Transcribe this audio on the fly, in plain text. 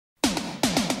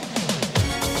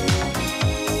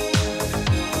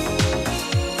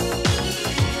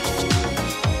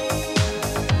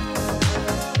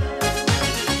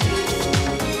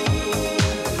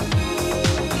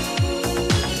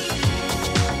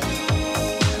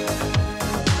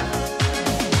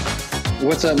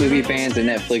What's up, movie fans and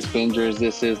Netflix bingers?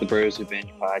 This is the Bros Who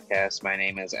Binge podcast. My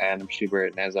name is Adam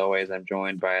Schubert, and as always, I'm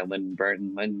joined by Lyndon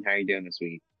Burton. Lyndon, how are you doing this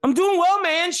week? I'm doing well,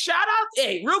 man. Shout out,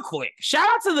 hey, real quick. Shout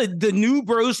out to the new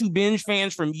Bros Who Binge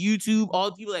fans from YouTube, all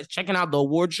the people that's checking out the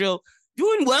award show.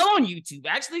 Doing well on YouTube,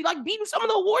 actually, like beating some of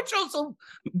the award shows. So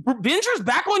Bingers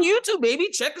back on YouTube, baby.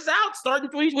 Check us out, starting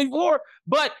 2024.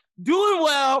 But doing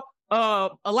well.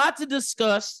 A lot to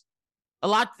discuss. A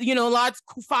lot of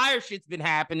fire shit's been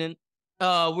happening.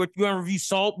 We're going to review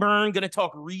Saltburn, going to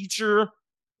talk Reacher.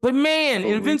 But man,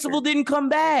 Invincible didn't come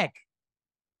back.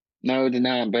 No, it did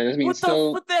not. But I mean,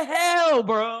 what the hell,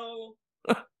 bro?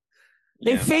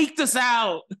 They faked us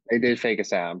out. They did fake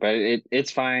us out, but it's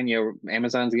fine. You know,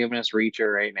 Amazon's giving us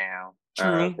Reacher right now.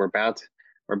 True. We're about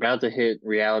to hit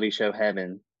reality show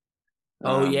heaven.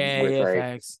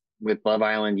 Facts. With Love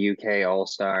Island UK All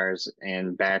Stars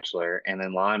and Bachelor, and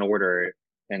then Law and Order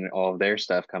and all of their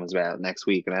stuff comes out next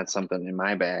week, and that's something in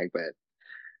my bag. But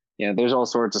there's all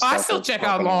sorts of stuff. I still check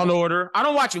out Law and Order. I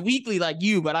don't watch it weekly like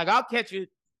you, but I'll catch it.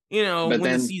 When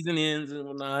the season ends and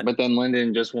whatnot. But then,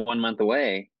 Lyndon, just 1 month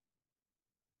away,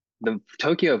 the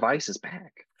Tokyo Vice is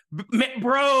back.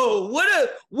 Bro, what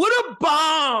a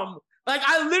bomb! Like,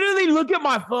 I literally look at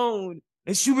my phone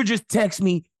and Schubert just texts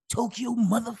me, Tokyo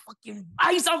motherfucking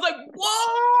Vice. I was like,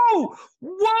 whoa,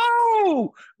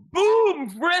 boom,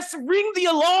 ring the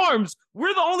alarms.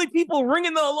 We're the only people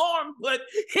ringing the alarm, but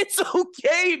it's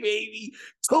okay, baby.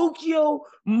 Tokyo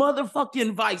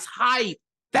motherfucking Vice, hype.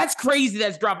 That's crazy.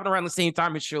 That's dropping around the same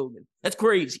time as Shogun. That's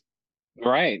crazy.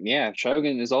 Right. Yeah.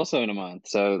 Shogun is also in a month.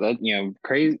 So that,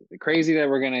 crazy that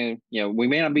we're going to, we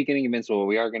may not be getting Invincible, but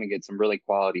we are going to get some really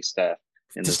quality stuff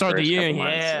in the start of the year.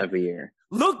 Months of the year.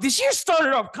 Look, this year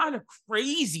started off kind of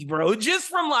crazy, bro. Just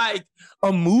from like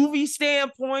a movie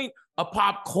standpoint, a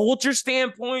pop culture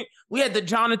standpoint. We had the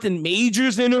Jonathan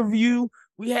Majors interview.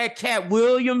 We had Cat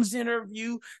Williams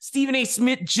interview. Stephen A.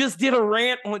 Smith just did a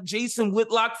rant on Jason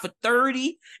Whitlock for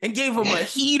 30 and gave him a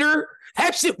heater.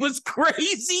 That shit was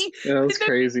crazy. That was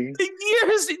crazy. The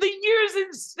year is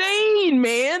insane,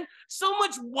 man. So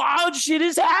much wild shit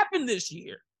has happened this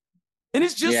year. And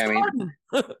it's just starting.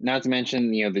 Not to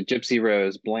mention, the Gypsy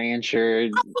Rose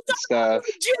Blanchard stuff.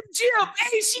 Gyp.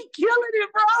 Hey, she killing it,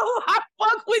 bro. I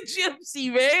fuck with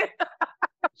Gypsy, man.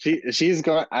 She's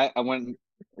going.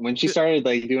 When she started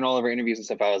like doing all of her interviews and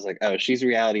stuff, I was like, oh, she's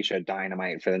reality show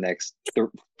dynamite for the next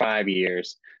 5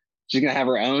 years. She's gonna have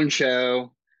her own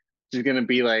show. She's gonna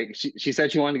be like, she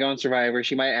said she wanted to go on Survivor.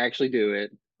 She might actually do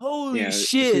it. Holy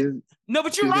shit! No,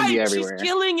 but you're right. She's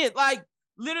killing it. Like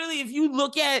literally, if you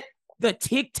look at the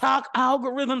TikTok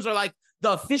algorithms or like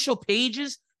the official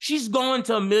pages, she's going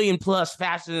to 1 million plus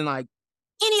faster than like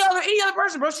any other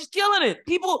person, bro. She's killing it.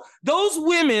 People, those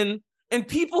women and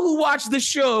people who watch the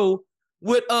show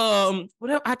with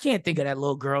whatever, I can't think of that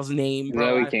little girl's name,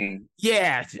 bro. Zoe King.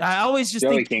 Yeah, I always just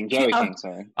Joey think King.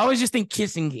 Sorry, I always just think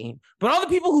Kissing Game. But all the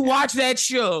people who watch that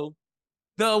show,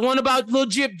 the one about little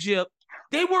Gyp,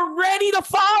 they were ready to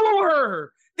follow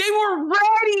her. They were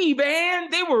ready, man.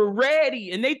 They were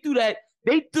ready, and they threw that.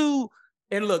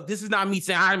 And look, this is not me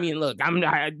saying. I mean, look,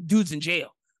 dude's in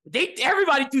jail.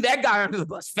 Everybody threw that guy under the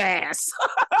bus fast.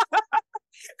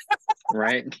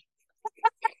 Right.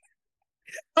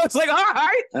 I was like, all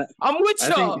right, I'm with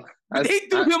y'all. They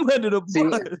threw him under the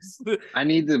bus. I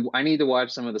need to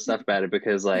watch some of the stuff about it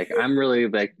because like I'm really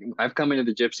like I've come into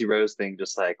the Gypsy Rose thing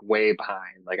just like way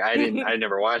behind. Like I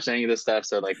never watched any of this stuff.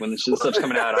 So like when this stuff's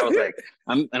coming out, I was like,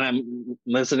 I'm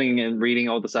listening and reading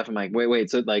all the stuff. I'm like, wait.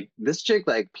 So like this chick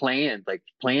like planned to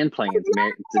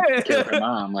kill her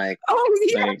mom. Like,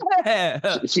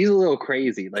 she's a little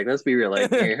crazy. Like let's be real.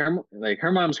 Like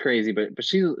her mom's crazy, but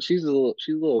she's a little.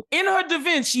 In her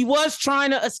defense, she was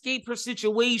trying to escape her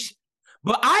situation.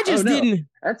 But I just didn't.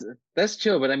 That's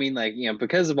chill. But I mean, like,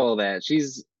 because of all that,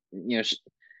 she's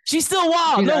still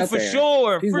wild. No, for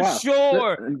sure.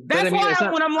 But, that's why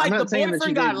when I'm like, the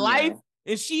boyfriend got life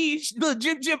and she's the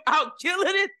Gyp out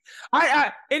killing it.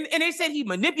 And they said he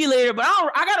manipulated her, but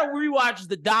I gotta rewatch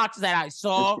the docs that I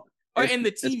saw in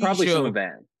the TV show. It's probably some of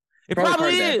that. It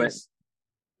probably is.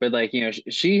 But like,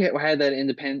 she had that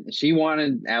independent. She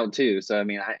wanted out too. So I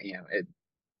mean,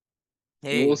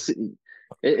 we'll see.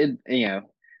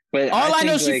 But all I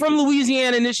know, she's from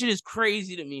Louisiana, and this shit is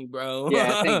crazy to me, bro.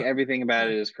 Yeah, I think everything about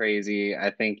it is crazy. I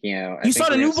think you saw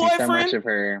the new boyfriend. So much of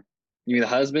her. You mean the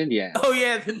husband? Yeah. Oh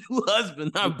yeah, the new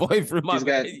husband, not boyfriend. My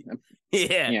bad.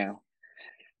 Yeah.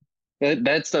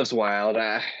 That stuff's wild. Put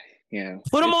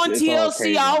him on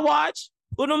TLC. I'll watch.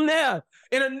 Put him there.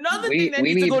 And another thing that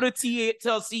needs to go to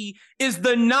TLC is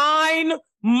the 9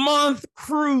 9-month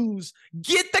cruise.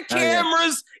 Get the Oh, yeah.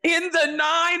 cameras in the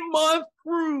 9-month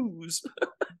cruise.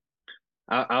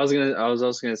 I was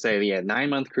also gonna say, yeah,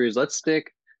 9-month cruise. Let's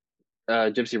stick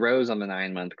Gypsy Rose on the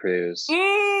 9-month cruise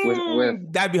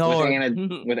with That'd be with hard.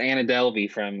 Anna Delvey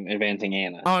from Advancing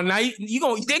Anna. Oh, now you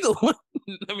gonna they go.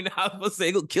 I mean, I was gonna say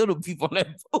they gonna kill the people on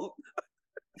that boat.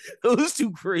 Those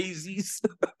two crazies.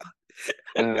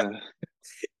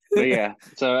 But yeah.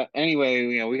 So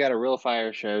anyway, we got a real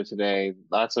fire show today.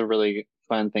 Lots of really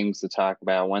fun things to talk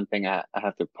about. One thing I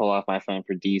have to pull off my phone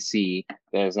for DC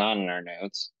that is not in our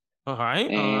notes. All right.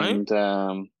 And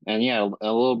yeah,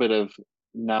 a little bit of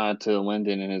nod to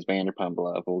Lyndon and his Vanderpump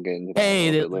love. We'll get into that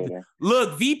a little bit later.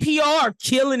 Look, VPR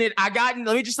killing it. Let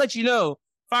me just let you know.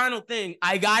 Final thing,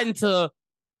 I got into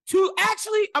two.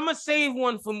 Actually, I'm gonna save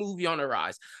one for Movie on the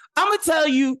Rise. I'm gonna tell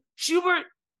you, Schubert,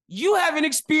 you haven't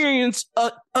experienced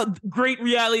a great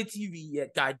reality TV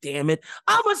yet. God damn it!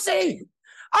 I'm gonna say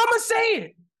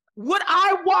it. What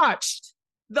I watched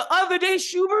the other day,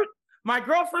 Schubert, my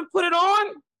girlfriend put it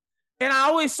on. And I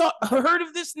always heard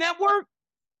of this network,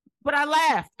 but I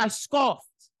laughed. I scoffed.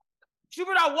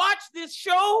 Schubert, I watched this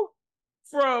show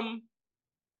from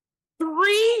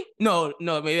 3. No,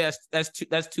 maybe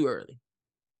that's too early.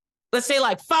 Let's say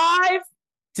like 5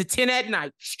 to 10 at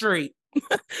night straight.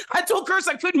 I told Curse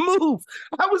I couldn't move.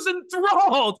 I was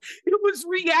enthralled. It was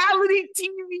reality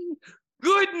TV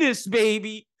goodness,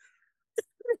 baby.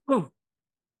 I'm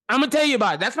gonna tell you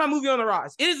about it. That's my Movie on the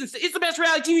Rise. It's the best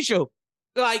reality TV show.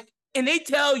 Like. And they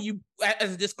tell you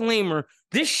as a disclaimer,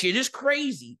 this shit is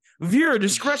crazy. Viewer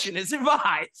discretion is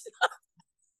advised.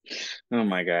 Oh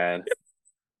my God.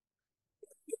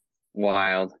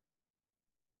 Wild.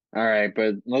 All right,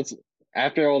 but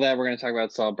after all that, we're going to talk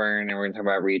about Saltburn and we're going to talk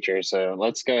about Reacher. So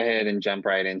let's go ahead and jump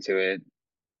right into it.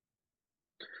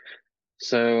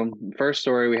 So first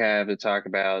story we have to talk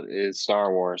about is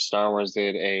Star Wars. Star Wars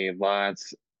did a lot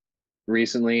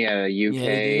recently at a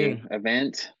UK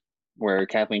event where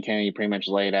Kathleen Kennedy pretty much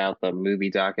laid out the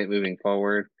movie docket moving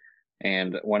forward.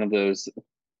 And one of those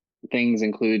things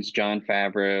includes Jon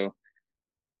Favreau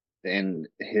and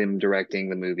him directing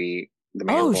the movie The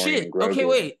Mandalorian. Oh, shit. Okay,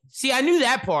 wait. See, I knew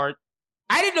that part.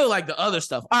 I didn't know, like, the other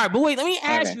stuff. All right, but wait, let me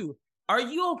ask you. Are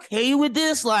you okay with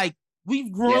this? Like,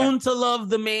 we've grown to love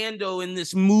the Mando in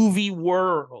this movie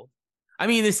world. I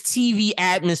mean, this TV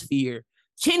atmosphere.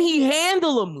 Can he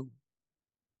handle a movie?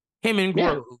 Him and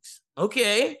Groves.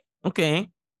 Okay.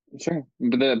 Sure.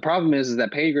 But the problem is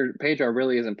that Pedro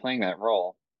really isn't playing that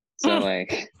role. So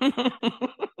like,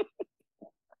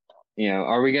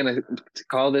 are we going to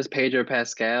call this Pedro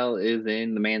Pascal is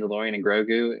in The Mandalorian and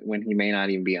Grogu when he may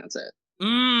not even be on set?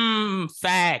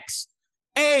 Facts.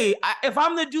 Hey, if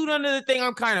I'm the dude under the thing,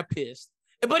 I'm kind of pissed.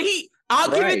 But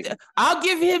I'll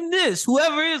give him this.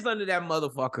 Whoever is under that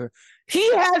motherfucker,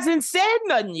 he hasn't said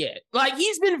nothing yet. Like,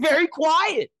 he's been very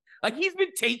quiet. Like, he's been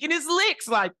taking his licks.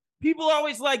 Like, people are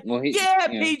always like,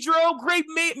 Pedro,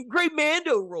 great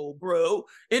Mando role, bro.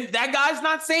 And that guy's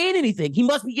not saying anything. He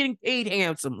must be getting paid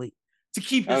handsomely to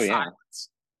keep his silence.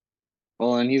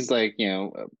 Well, and he's like, a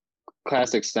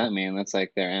classic stuntman. That's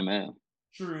like their MO.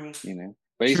 True.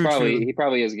 But he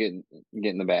probably is getting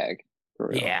the bag. For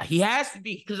real. Yeah, he has to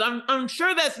be, because I'm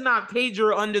sure that's not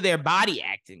Pedro under their body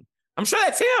acting. I'm sure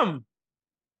that's him.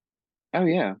 Oh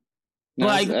yeah, no,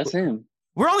 like, that's him.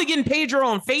 We're only getting Pedro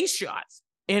on face shots.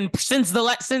 And since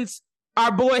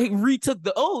our boy retook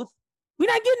the oath, we're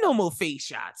not getting no more face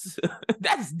shots.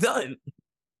 That's done.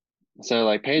 So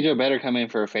like Pedro better come in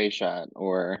for a face shot,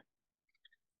 or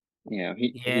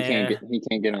he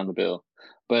can't get on the bill.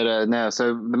 But no,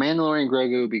 so The Mandalorian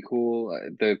Grogu would be cool.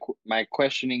 My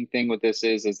questioning thing with this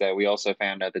is that we also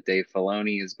found out that Dave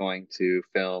Filoni is going to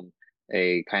film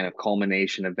a kind of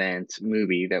culmination event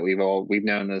movie that we've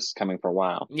known this coming for a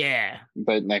while. Yeah.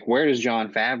 But like, where does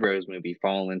Jon Favreau's movie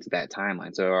fall into that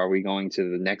timeline? So are we going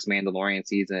to the next Mandalorian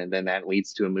season and then that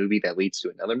leads to a movie that leads to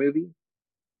another movie?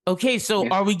 Okay, so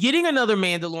are we getting another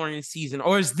Mandalorian season,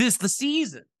 or is this the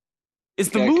season? Is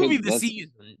the movie the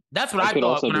season? That's what I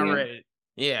thought when I read it.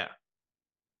 Yeah.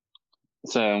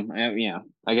 So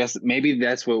I guess maybe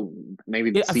that's what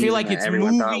the I feel like that it's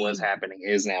everyone movie, thought was happening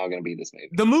is now going to be this movie.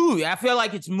 The movie. I feel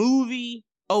like it's movie.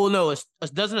 Oh no,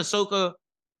 doesn't Ahsoka?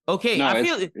 Okay, no, I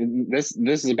feel this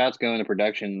is about to go into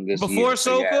production this before year,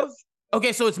 Ahsoka.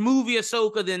 Okay, so it's movie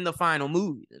Ahsoka, then the final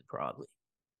movie, then probably.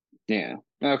 Yeah.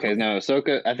 Okay. No,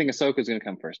 Ahsoka. I think Ahsoka's going to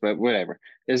come first, but whatever.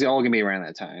 It's all going to be around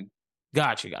that time.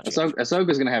 Gotcha.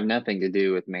 Ahsoka's going to have nothing to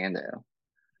do with Mando.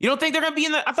 You don't think they're going to be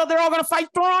in I thought they're all going to fight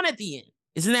Thrawn at the end.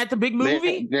 Isn't that the big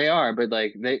movie? They are, but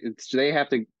like they have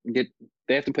to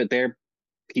put their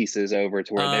pieces over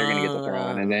to where they're going to get the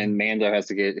throne, and then Mando has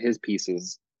to get his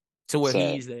pieces to where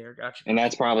set. he's there. Gotcha. And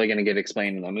that's probably going to get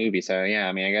explained in the movie. So yeah,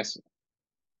 I mean, I guess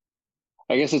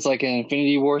it's like an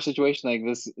Infinity War situation, like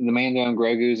this, the Mando and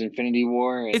Grogu's Infinity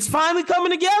War. It's finally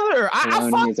coming together. I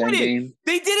fuck with it.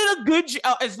 They did it a good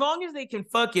job. As long as they can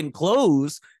fucking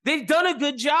close, they've done a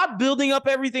good job building up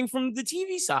everything from the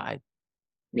TV side.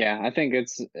 Yeah, I think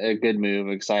it's a good move,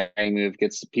 exciting move,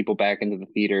 gets people back into the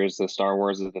theaters, the Star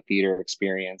Wars as a theater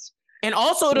experience. And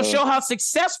also to show how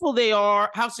successful they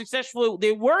are, how successful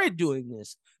they were at doing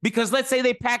this. Because let's say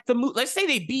they packed the movie, let's say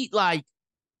they beat like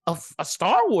a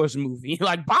Star Wars movie,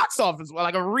 like box office,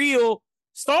 like a real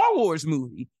Star Wars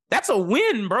movie. That's a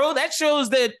win, bro. That shows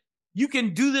that you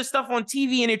can do this stuff on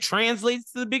TV and it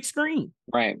translates to the big screen.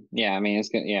 Right. Yeah. I mean, it's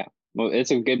good. Yeah. Well,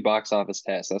 it's a good box office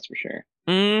test. That's for sure.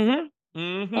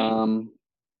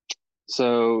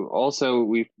 So also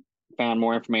we found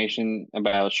more information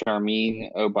about Charmin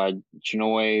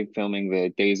Obaid-Chinoy filming the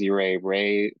Daisy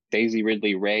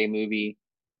Ridley Ray movie.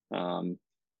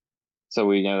 So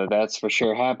we know that that's for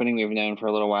sure happening. We've known for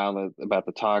a little while about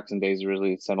the talks, and Daisy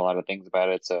Ridley said a lot of things about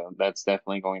it. So that's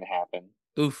definitely going to happen.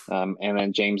 Oof. And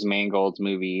then James Mangold's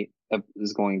movie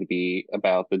is going to be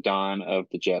about the dawn of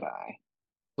the Jedi.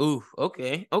 Ooh,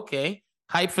 okay.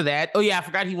 Hype for that. Oh yeah, I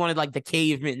forgot he wanted like the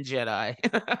caveman Jedi.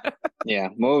 Yeah.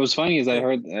 What was funny is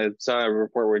I saw a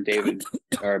report where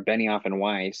Benioff and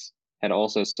Weiss had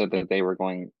also said that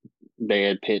they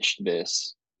had pitched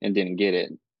this and didn't get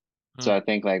it. So I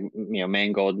think like,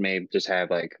 Mangold may just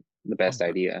have like the best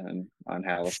idea on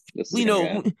how this is we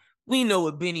know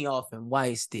what Benioff and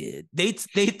Weiss did. They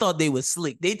thought they was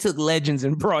slick. They took Legends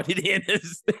and brought it in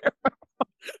as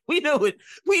we know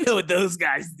what those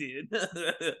guys did.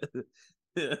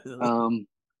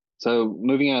 So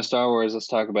moving on to Star Wars, let's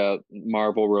talk about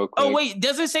Marvel real quick. Oh wait,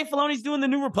 does it say Filoni's doing the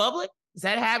New Republic? Is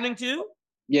that happening too?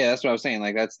 Yeah, that's what I was saying.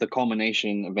 Like that's the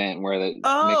culmination event where the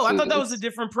I thought that was a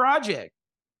different project.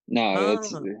 No,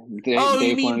 it's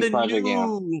you mean the project,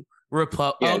 New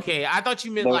Republic? Yeah. Okay, I thought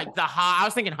you meant like the High. I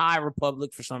was thinking High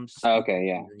Republic for some. Okay,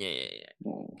 yeah.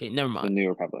 Okay, never mind. The New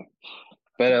Republic.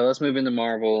 But let's move into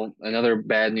Marvel. Another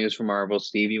bad news for Marvel: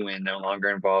 Stevie Wynn no longer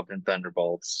involved in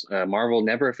Thunderbolts. Marvel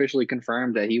never officially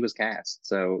confirmed that he was cast,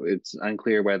 so it's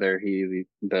unclear whether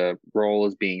the role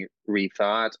is being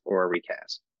rethought or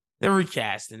recast. They're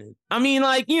recasting it. I mean,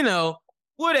 like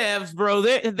whatevs, bro.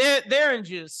 They're in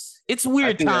just. It's a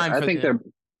weird time. I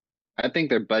think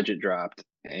their budget dropped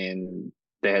and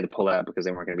they had to pull out because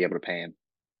they weren't going to be able to pay him.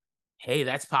 Hey,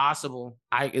 that's possible.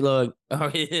 That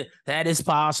is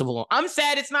possible. I'm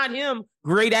sad it's not him.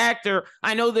 Great actor.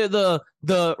 I know the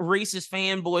racist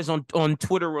fanboys on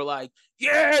Twitter were like,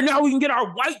 yeah, now we can get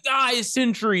our white guy a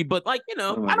century. But like,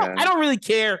 I don't really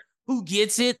care who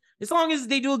gets it as long as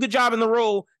they do a good job in the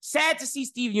role. Sad to see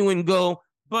Steve Ewan go,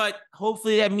 but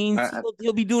hopefully that means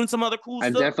he'll be doing some other cool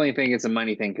stuff. I definitely think it's a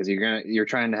money thing because you're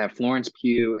trying to have Florence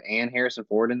Pugh and Harrison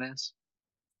Ford in this.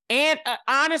 And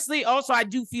honestly, also, I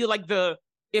do feel like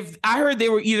if I heard they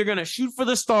were either going to shoot for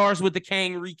the stars with the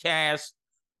Kang recast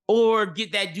or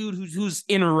get that dude who's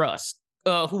in Rust,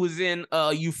 who was in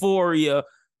Euphoria,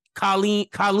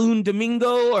 Kaloun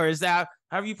Domingo, or is that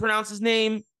however you pronounce his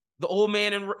name? The old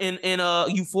man in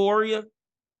Euphoria?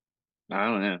 I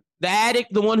don't know. The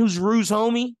addict, the one who's Rue's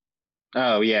homie?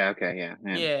 Oh, yeah, okay, yeah.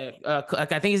 Yeah, I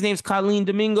think his name's Kaloun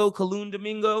Domingo.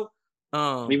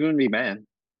 He wouldn't be bad.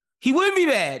 He wouldn't be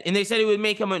bad. And they said it would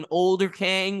make him an older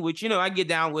Kang, which, I get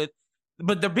down with.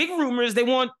 But the big rumor is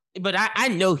but I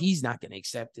know he's not going to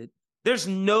accept it. There's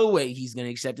no way he's going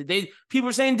to accept it. People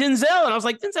are saying Denzel, and I was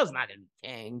like, Denzel's not in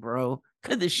Kang, bro.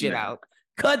 Cut this shit out.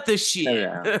 Cut the shit.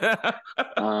 Yeah.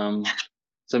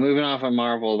 So moving off of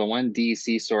Marvel, the one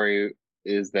DC story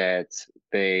is that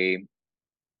there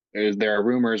are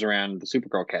rumors around the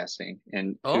Supergirl casting,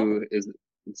 and who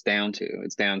it's down to?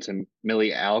 It's down to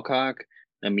Millie Alcock,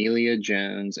 Amelia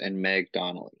Jones, and Meg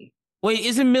Donnelly. Wait,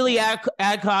 isn't Millie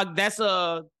Alcock? That's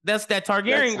that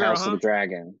Targaryen girl, House of the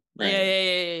Dragon. Right?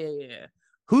 Yeah.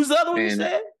 Who's the other one you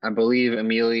said? I believe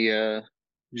Amelia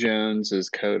Jones is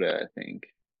Coda, I think.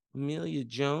 Amelia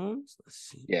Jones? Let's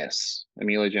see. Yes.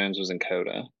 Amelia Jones was in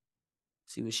Coda.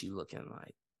 See what she looking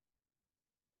like.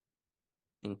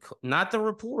 Not the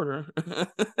reporter.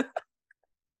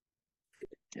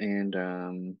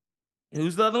 And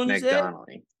who's the other one you said?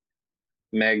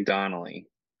 Meg Donnelly.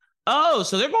 Oh,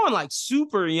 so they're going like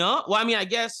super young. Well, I mean, I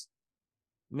guess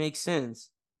makes sense.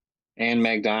 And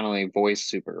Meg Donnelly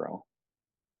voiced Supergirl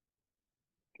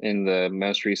in the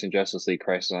most recent Justice League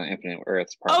Crisis on Infinite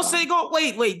Earths part 1. So they go,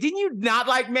 wait, didn't you not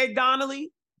like Meg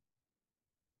Donnelly?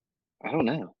 I don't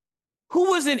know.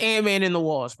 Who was in Ant-Man and the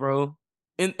Wasp, bro?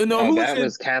 And no, Oh, who was that in?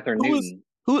 was Catherine Who was Newton.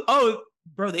 who? Oh,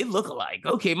 bro, they look alike.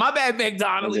 Okay, my bad, Was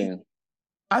McDonnelly. in.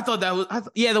 I thought that was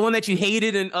yeah, the one that you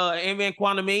hated in Ant-Man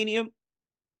Quantumanium.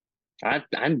 I've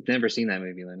never seen that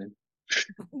movie, Lennon.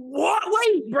 What?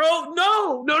 Wait, bro.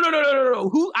 No.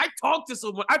 Who? I talked to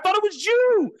someone. I thought it was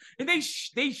you, and they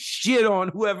shit on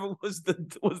whoever was the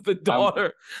I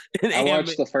daughter in I watched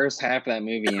Ant-Man. the first half of that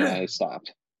movie and I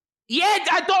stopped. Yeah,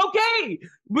 I thought okay,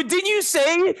 but didn't you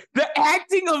say the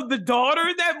acting of the daughter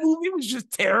in that movie was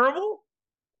just terrible?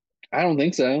 I don't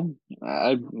think so.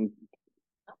 I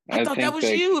I thought that think was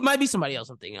like you. It might be somebody else.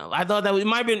 Something else. I thought that was, it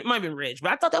might have been Rich,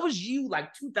 but I thought that was you,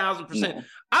 like 2,000%. no.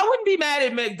 I wouldn't be mad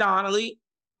at McDonnelly.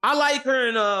 I like her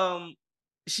in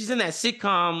she's in that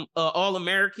sitcom All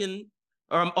American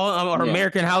or Yeah,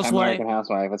 American Housewife. American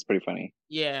Housewife. That's pretty funny.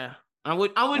 Yeah, I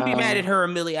wouldn't be mad Uh, at her or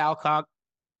Millie Alcock.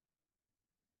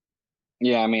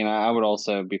 yeah, I mean, I would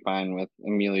also be fine with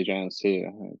Amelia Jones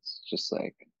too. It's just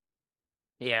like,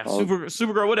 Yeah, well,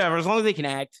 Supergirl, whatever. As long as they can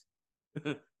act.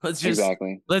 let's just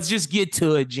exactly. let's just get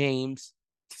to it, James.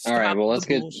 All right, Stop well, the let's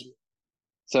get. bullshit.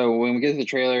 So when we get to the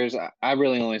trailers, I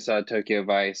really only saw Tokyo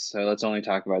Vice, so let's only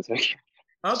talk about Tokyo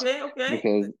Okay.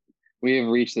 because we have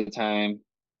reached the time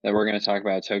that we're going to talk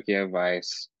about Tokyo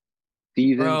Vice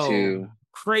season Bro, 2.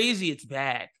 crazy it's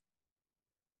back.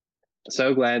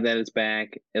 So glad that it's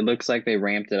back. It looks like they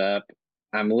ramped it up.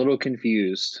 I'm a little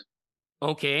confused.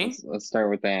 Okay. Let's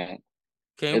start with that.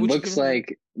 Okay, It what you looks gonna do?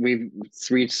 like we've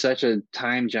reached such a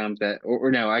time jump that,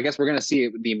 or no, I guess we're gonna see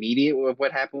it the immediate of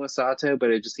what happened with Sato,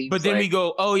 but it just But seems then we like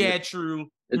go, oh it, yeah, true.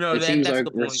 No, it seems that's a like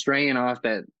good we're point. straying off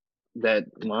that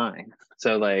line.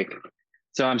 So like,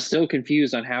 so I'm still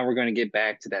confused on how we're going to get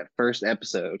back to that first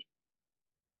episode,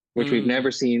 which we've Mm, never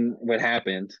seen what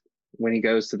happened when he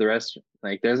goes to the restaurant.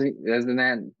 Like, doesn't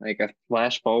that like a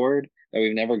flash forward that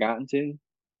we've never gotten to?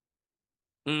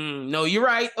 no, you're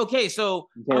right. Okay, so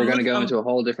So we're going to go into a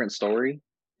whole different story.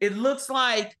 it looks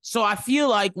like so I feel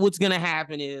like what's gonna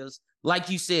happen is, like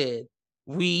you said,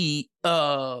 we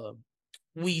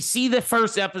we see the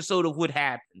first episode of what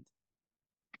happened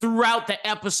throughout the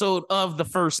episode of the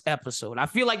first episode. I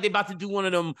feel like they're about to do one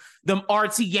of them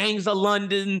artsy gangs of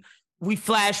London. We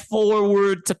flash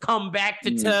forward to come back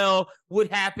to Mm. tell what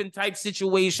happened type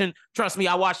situation. Trust me,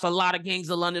 I watched a lot of Gangs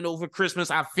of London over Christmas.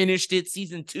 I finished it,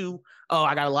 season 2. Oh,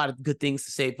 I got a lot of good things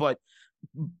to say, but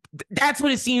that's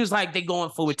what it seems like they're going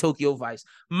for with Tokyo Vice.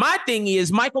 My thing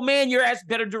is, Michael Mann, your ass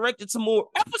better directed some more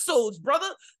episodes, brother.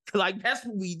 Like, that's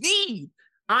what we need.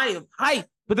 I am hyped.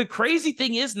 But the crazy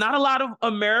thing is, not a lot of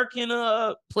American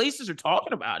places are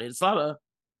talking about it. It's a lot of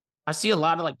I see a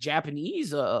lot of like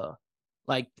Japanese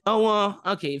like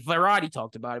okay, Variety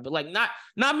talked about it, but like not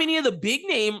many of the big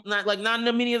name, not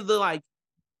many of the like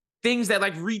things that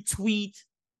like retweet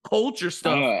culture I don't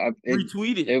stuff know.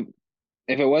 retweeted it.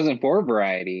 If it wasn't for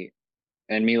Variety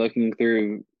and me looking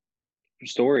through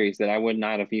stories, that I would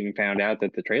not have even found out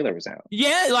that the trailer was out.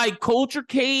 Yeah, like Culture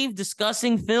Cave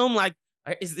discussing film. Like,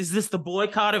 is this the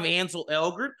boycott of Ansel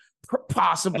Elgort? I think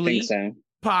Possibly, so.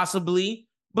 possibly.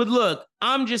 But look,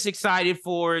 I'm just excited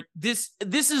for it. This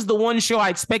is the one show I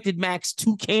expected Max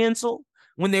to cancel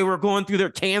when they were going through their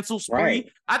cancel spree.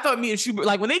 Right. I thought me and Schubert,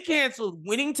 like when they canceled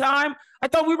Winning Time, I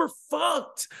thought we were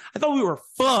fucked.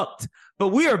 But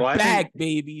we are Well, I back, think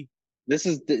baby. this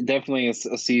is definitely a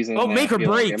season Oh, that make I or feel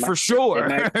like break for sure.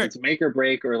 it's make or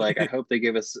break, or like I hope they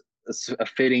give us a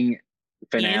fitting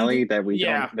finale that we don't,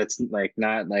 Yeah, that's like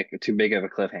not like too big of a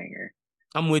cliffhanger,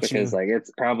 I'm with because you. like it's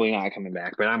probably not coming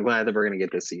back. But I'm glad that we're gonna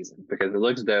get this season because it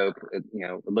looks dope. It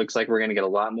looks like we're gonna get a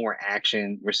lot more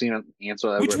action. We're seeing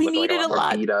Ansel Which Elgort we look like a needed lot a more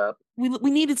lot. beat up.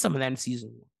 We needed some of that in season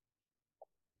 1.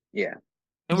 Yeah.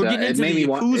 And we're So getting it into made the me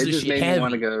want. It Yakuza just shit made me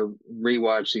want to heavy. go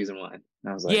rewatch season 1.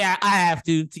 I was like, Yeah, I have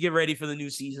to get ready for the new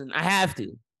season. I have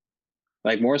to.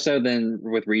 like more so than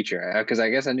with Reacher, because I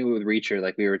guess I knew with Reacher,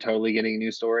 like we were totally getting a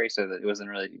new story, so that it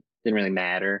didn't really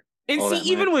matter And all see, that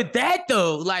even much. with that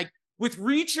though, like with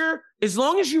Reacher, as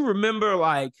long as you remember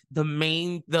like the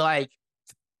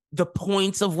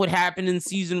points of what happened in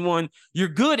season 1, you're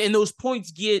good. And those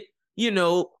points get,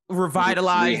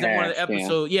 revitalized in one of the Rehashed, yeah.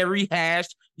 episodes. Yeah,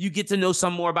 rehashed. You get to know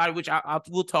some more about it, which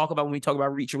we'll talk about when we talk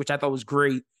about Reacher, which I thought was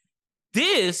great.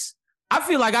 This, I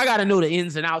feel like I got to know the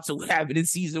ins and outs of what happened in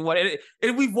season 1.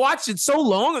 And we've watched it so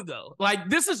long ago. Like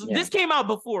Yeah. this came out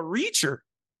before Reacher.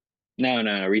 No.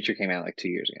 Reacher came out like 2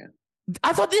 years ago.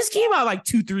 I thought this came out like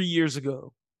 2-3 years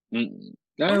ago. Mm-mm.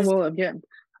 No, well, yeah.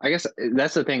 I guess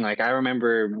that's the thing. Like I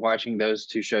remember watching those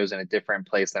two shows in a different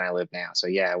place than I live now. So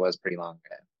yeah, it was pretty long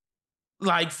ago.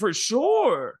 Like for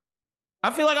sure.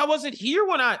 I feel like I wasn't here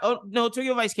when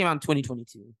Tokyo Vice came out in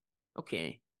 2022.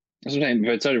 Okay. That's what I'm saying,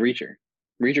 but so did Reacher.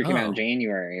 Reacher came out in Oh,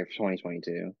 January of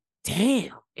 2022.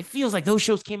 damn. It feels like those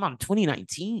shows came out in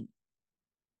 2019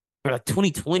 or like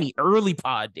 2020, early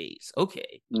pod days.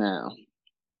 Okay. No.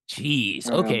 Jeez.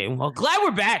 Okay. Well, glad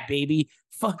we're back, baby.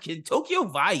 Fucking Tokyo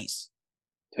Vice.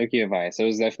 Tokyo Vice. It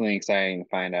was definitely exciting to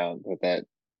find out that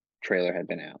trailer had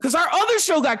been out. Because our other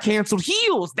show got canceled.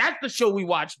 Heels. That's the show we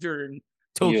watched during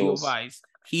Tokyo Vice.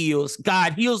 Heels.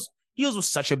 God, Heels was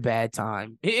such a bad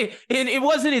time. And it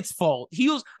wasn't its fault.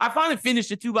 Heels, I finally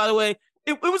finished it too, by the way.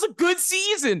 It was a good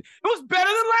season. It was better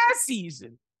than last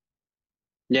season.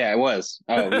 Yeah, it was.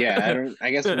 Oh, yeah. I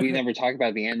guess we never talked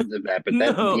about the end of that, but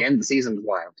the end of the season was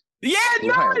wild. Yeah,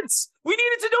 nuts. We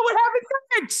needed to know what happened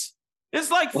next.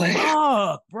 It's like,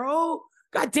 fuck, bro.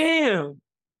 God damn.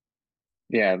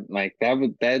 Yeah, like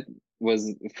that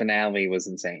was finale was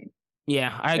insane.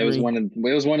 Yeah, I agree. It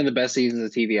was one of the best seasons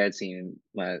of TV I'd seen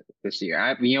this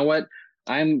year. You know what?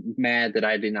 I'm mad that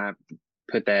I did not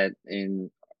put that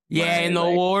in. In the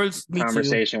awards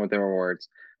conversation with the awards.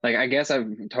 Like, I guess I've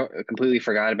completely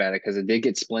forgot about it because it did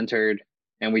get splintered,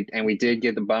 and we did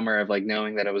get the bummer of like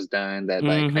knowing that it was done. That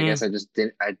like I guess I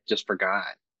just forgot.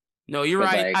 No, you're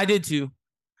right. Like, I did too.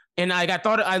 And I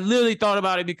literally thought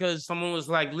about it because someone was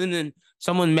like, Lyndon,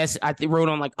 wrote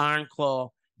on like Iron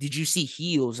Claw, did you see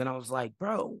Heels? And I was like,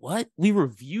 bro, what? We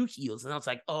review Heels. And I was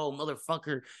like, oh,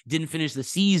 motherfucker, didn't finish the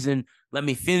season. Let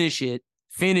me finish it.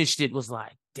 Finished it, was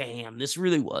like, damn, this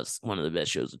really was one of the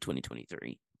best shows of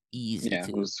 2023. Easy. Yeah,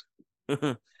 too. It was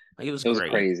like it was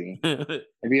crazy.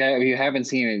 if you haven't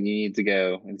seen it, you need to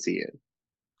go and see it.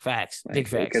 Facts. Big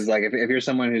facts. Because like if you're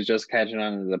someone who's just catching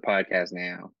on to the podcast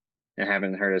now and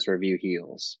haven't heard us review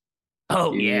Heels,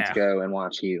 you need to go and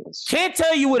watch Heels. Can't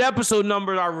tell you what episode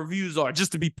number our reviews are,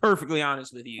 just to be perfectly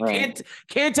honest with you. Right.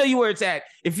 Can't tell you where it's at.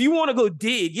 If you want to go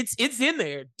dig, it's in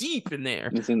there, deep in there.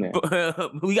 It's in there.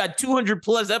 We got 200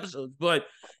 plus episodes, but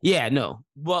yeah, no.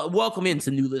 Well, welcome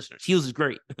into new listeners. Heels is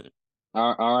great.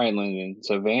 All right, Lyndon.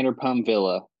 So Vanderpump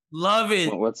Villa. Love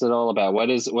it. What's it all about? What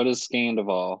is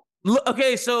Scandival?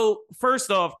 Okay, so first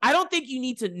off, I don't think you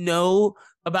need to know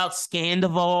about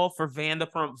Scandival for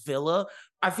Vanderpump Villa.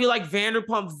 I feel like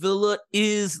Vanderpump Villa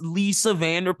is Lisa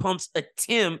Vanderpump's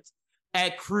attempt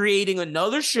at creating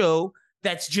another show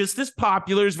that's just as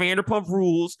popular as Vanderpump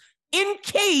Rules, in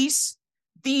case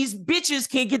these bitches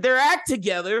can't get their act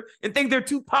together and think they're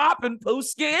too poppin'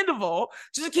 post Scandival,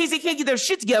 just in case they can't get their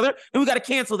shit together and we got to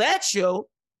cancel that show.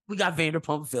 We got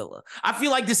Vanderpump Villa. I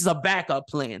feel like this is a backup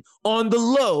plan on the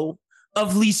low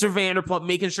of Lisa Vanderpump,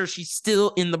 making sure she's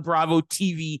still in the Bravo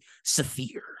TV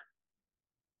sphere.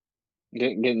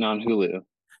 Getting on Hulu.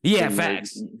 Yeah,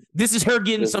 facts. This is her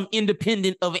getting some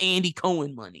independent of Andy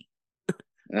Cohen money.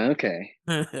 Okay.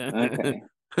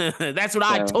 That's what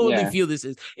I totally feel this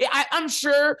is. I'm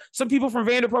sure some people from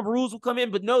Vanderpump Rules will come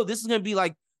in, but no, this is going to be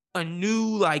like a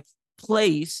new like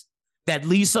place that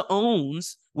Lisa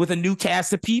owns with a new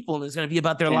cast of people, and it's going to be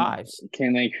about their lives.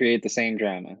 Can they create the same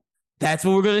drama? That's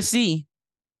what we're going to see.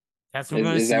 That's what we're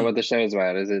going to see. Is that what the show is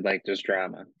about? Is it like just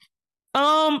drama?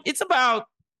 It's about,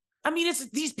 it's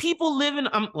these people living.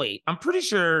 I'm pretty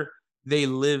sure they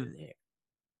live there.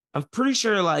 I'm pretty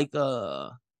sure like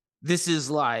this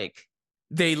is like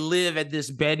they live at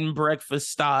this bed and breakfast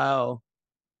style.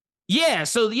 Yeah,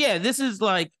 so yeah, this is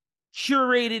like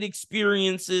curated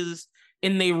experiences,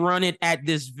 and they run it at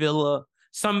this villa.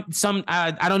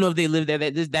 I don't know if they live there.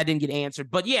 That didn't get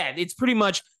answered, but yeah, it's pretty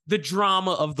much the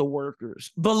drama of the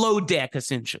workers below deck,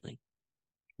 essentially.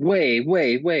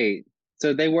 Wait.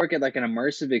 So they work at like an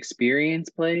immersive experience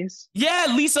place?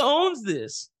 Yeah, Lisa owns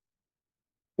this.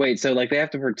 Wait, so like they have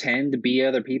to pretend to be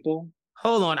other people?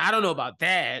 Hold on, I don't know about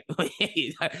that.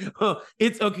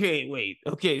 It's okay. Wait,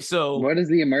 okay. So what is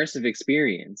the immersive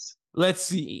experience? Let's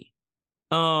see.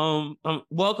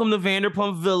 Welcome to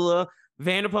Vanderpump Villa.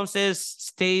 Vanderpump says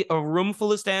stay a room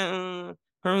full of staff.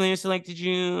 Permanently selected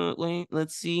you. Wait,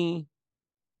 let's see.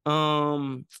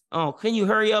 Can you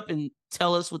hurry up and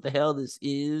tell us what the hell this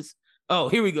is? Oh,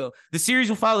 here we go. The series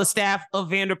will follow the staff of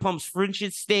Vanderpump's French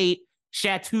estate,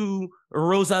 Chateau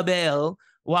Rosabelle.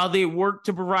 While they work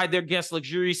to provide their guests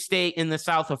luxurious stay in the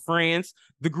south of France,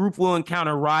 the group will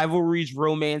encounter rivalries,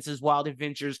 romances, wild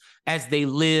adventures as they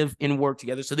live and work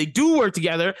together. So they do work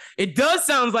together. It does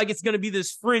sound like it's going to be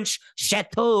this French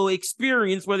chateau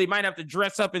experience where they might have to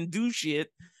dress up and do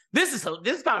shit. This is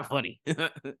kind of funny.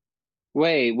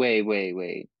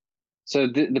 Wait. So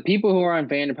the people who are on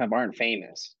Vanderpump aren't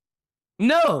famous.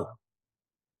 No.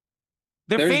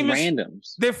 They're famous.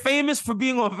 Randoms. They're famous for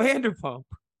being on Vanderpump.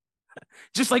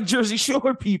 Just like Jersey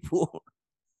Shore people.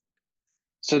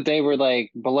 So they were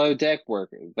like below deck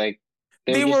workers. Like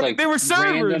They were just like they were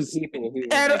random servers people who were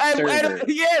like servers.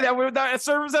 yeah, that were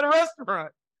servers at a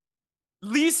restaurant. Oh,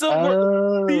 Lisa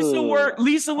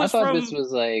I was thought this from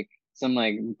was like some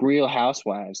like Real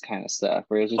Housewives kind of stuff,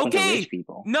 where it was just a bunch of rich okay.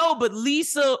 people. No, but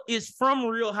Lisa is from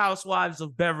Real Housewives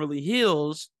of Beverly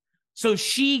Hills. So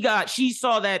she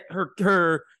saw that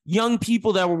her young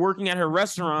people that were working at her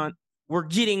restaurant were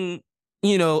getting,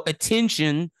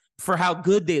 attention for how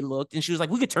good they looked. And she was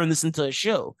like, we could turn this into a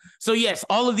show. So yes,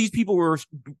 all of these people were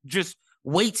just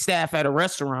wait staff at a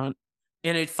restaurant,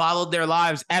 and it followed their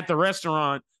lives at the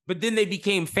restaurant. But then they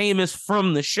became famous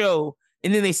from the show.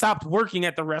 And then they stopped working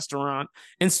at the restaurant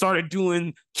and started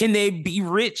doing, can they be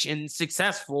rich and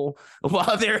successful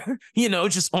while they're,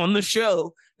 just on the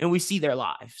show, and we see their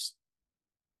lives.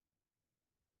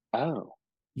 Oh.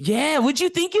 Yeah, what'd you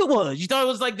think it was? You thought it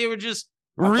was like they were just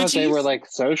I thought they richies? were like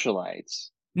socialites.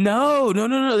 No.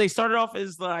 They started off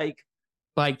as like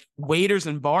waiters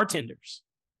and bartenders.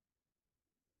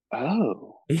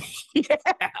 Oh. Yeah.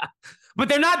 But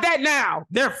they're not that now.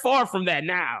 They're far from that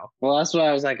now. Well, that's what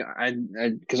I was like. I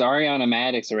because Ariana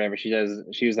Madix or whatever she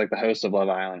was like the host of Love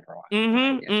Island for a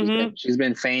while. Yeah, she's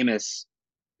been famous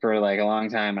for like a long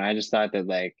time, and I just thought that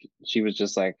like she was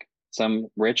just like some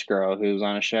rich girl who was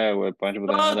on a show with a bunch of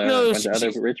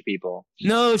other rich people.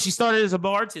 No, she started as a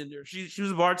bartender. She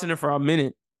was a bartender for a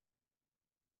minute.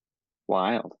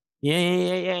 Wild.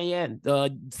 Yeah.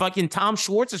 Fucking Tom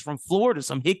Schwartz is from Florida,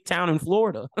 some hick town in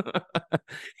Florida.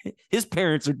 His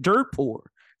parents are dirt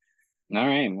poor. All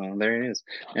right, well, there it is.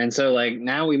 And so, like,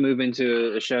 now we move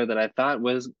into a show that I thought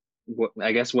was,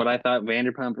 I guess, what I thought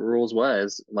Vanderpump Rules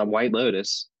was, like White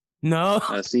Lotus. No.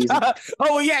 Season.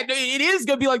 Oh, yeah, it is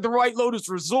going to be like the White Lotus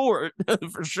Resort,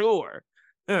 for sure.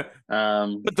 But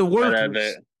the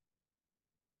workers.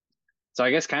 So I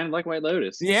guess kind of like White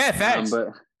Lotus. Yeah, facts.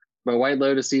 But White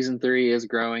Lotus season 3 is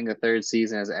growing. The third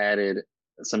season has added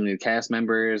some new cast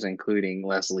members, including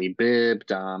Leslie Bibb,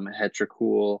 Dom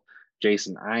Hetracool,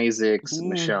 Jason Isaacs,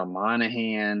 Michelle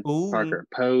Monaghan, Parker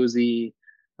Posey,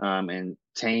 and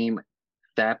Tame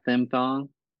Thapthemthong.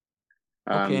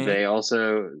 That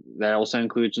also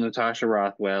includes Natasha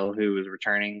Rothwell, who is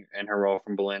returning in her role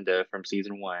from Belinda from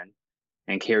season 1.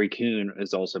 And Carrie Coon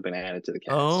has also been added to the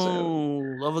cast.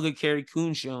 Love a good Carrie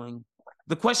Coon showing.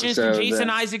 The question is, can Jason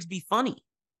Isaacs be funny?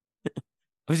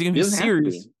 Or is he going to be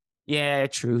serious? Yeah,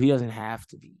 true. He doesn't have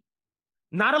to be.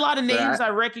 Not a lot of names I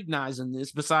recognize in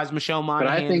this besides Michelle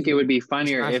Monaghan. But I think it would be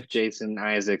funnier if Jason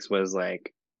Isaacs was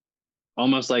like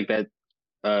almost like that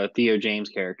Theo James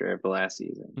character of the last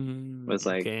season. Was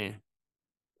like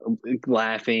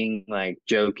laughing, like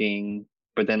joking,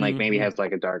 but then like maybe has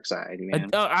like a dark side,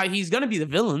 he's gonna be the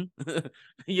villain.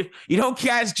 you don't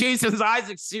cast Jason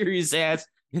Isaacs' serious ass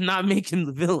and not make him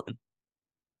the villain.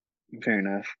 Fair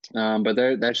enough. But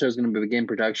that show's gonna begin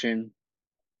production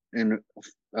in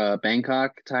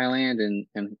Bangkok, Thailand,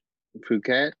 and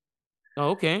Phuket. Oh,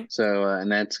 okay. So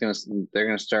and they're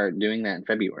gonna start doing that in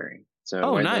February.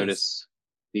 So White Lotus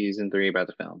season 3 about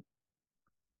to film.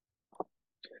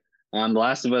 The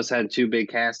Last of Us had 2 big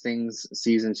castings.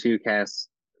 Season 2 cast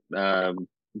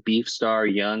beef star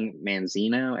Young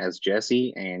Manzino as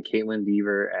Jesse and Caitlin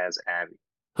Dever as Abby.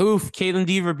 Caitlin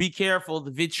Dever, be careful.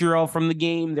 The vitriol from the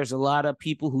game. There's a lot of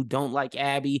people who don't like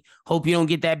Abby. Hope you don't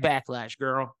get that backlash,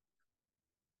 girl.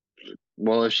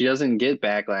 Well, if she doesn't get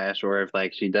backlash, or if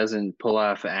like she doesn't pull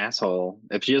off asshole,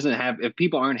 if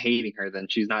people aren't hating her, then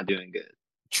she's not doing good.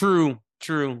 True.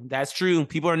 That's true.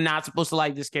 People are not supposed to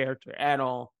like this character at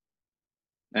all.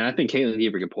 And I think Caitlin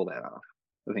Dever can pull that off.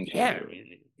 I think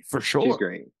for sure. She's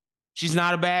great. She's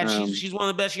not a bad. She's one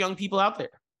of the best young people out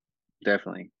there.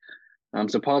 Definitely.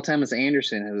 So Paul Thomas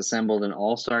Anderson has assembled an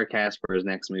all-star cast for his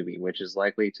next movie, which is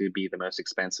likely to be the most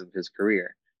expensive of his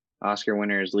career. Oscar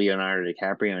winners Leonardo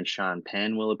DiCaprio and Sean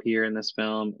Penn will appear in this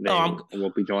film. They will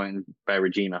be joined by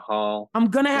Regina Hall. I'm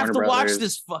going to have to watch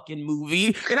this fucking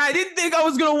movie. And I didn't think I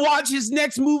was going to watch his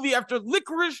next movie after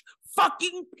Licorice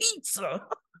fucking Pizza.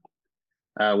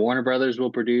 Warner Brothers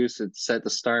will produce. It's set to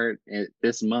start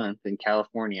this month in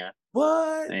California.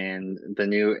 What? And the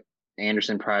new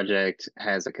Anderson project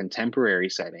has a contemporary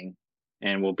setting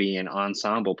and will be an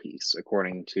ensemble piece,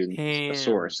 according to a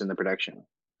source in the production.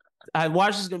 I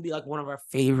watched this is going to be like one of our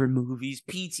favorite movies.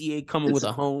 PTA coming with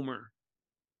a homer.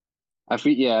 I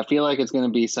feel like it's going to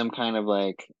be some kind of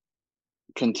like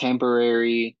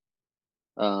contemporary.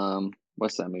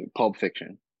 What's that movie? Pulp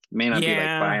Fiction. May not be like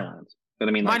violent, but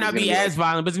I mean, might not be as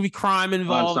violent, but it's gonna be crime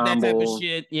involved, ensemble. That type of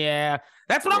shit. Yeah,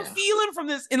 that's what I'm feeling from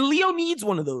this. And Leo needs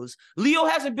one of those. Leo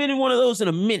hasn't been in one of those in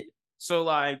a minute, so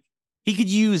like he could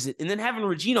use it. And then having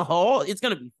Regina Hall, it's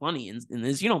gonna be funny in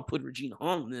this. You don't put Regina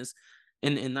Hall in this.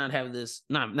 and not have this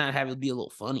not have it be a little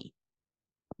funny.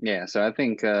 Yeah, so I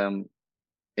think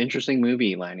interesting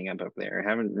movie lining up there. I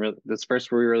haven't really this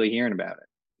first we're really hearing about it.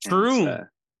 And True.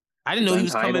 I didn't it's know he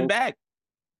was coming untitled. back.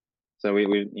 So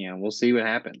we we'll see what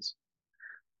happens.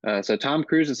 So Tom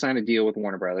Cruise has signed a deal with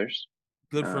Warner Brothers.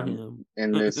 Good for him.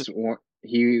 And the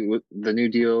new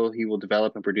deal, he will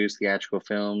develop and produce theatrical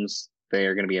films. They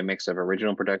are going to be a mix of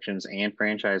original productions and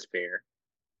franchise fare.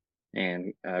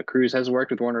 And Cruise has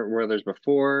worked with Warner Brothers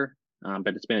before,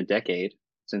 but it's been a decade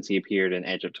since he appeared in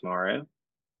Edge of Tomorrow.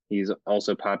 He's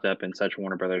also popped up in such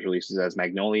Warner Brothers releases as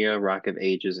Magnolia, Rock of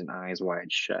Ages, and Eyes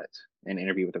Wide Shut, and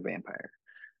Interview with a Vampire.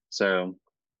 So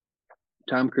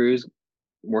Tom Cruise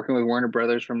working with Warner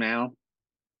Brothers from now.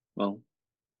 Well,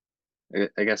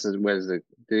 I guess what is it?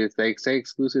 Do they say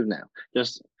exclusive now?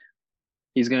 Just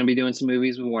he's going to be doing some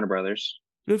movies with Warner Brothers.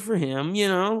 Good for him.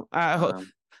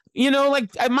 Like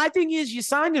my thing is, you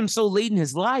signed him so late in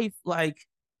his life. Like,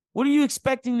 what are you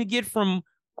expecting to get from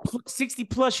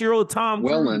 60-plus-year-old Tom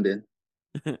Cruise? Well, London.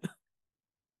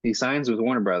 He signs with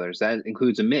Warner Brothers. That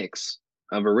includes a mix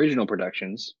of original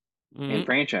productions and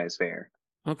franchise fare.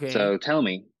 Okay. So tell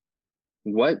me,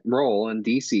 what role in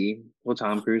DC will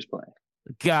Tom Cruise play?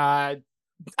 God,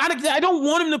 I don't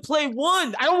want him to play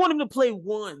one. I don't want him to play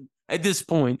one at this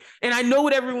point. And I know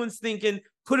what everyone's thinking.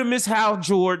 Put him as Hal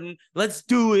Jordan. Let's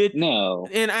do it. No.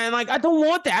 And I don't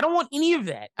want that. I don't want any of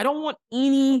that. I don't want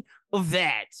any of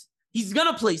that. He's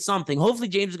going to play something. Hopefully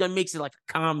James is going to make it like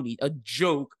a comedy, a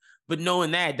joke. But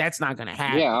knowing that, that's not going to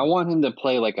happen. Yeah, I want him to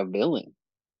play like a villain.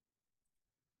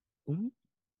 Mm-hmm.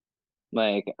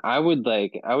 I would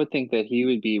think that he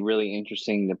would be really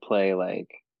interesting to play like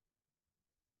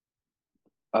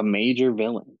a major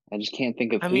villain. I just can't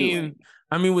think of who.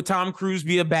 Would Tom Cruise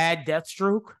be a bad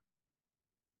Deathstroke?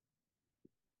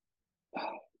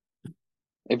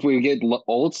 If we get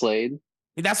old Slade.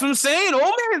 That's what I'm saying.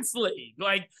 Old man Slade.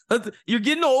 Like, you're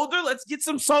getting older. Let's get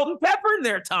some salt and pepper in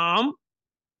there, Tom.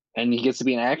 And he gets to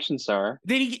be an action star.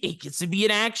 Then he gets to be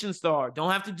an action star.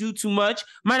 Don't have to do too much.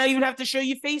 Might not even have to show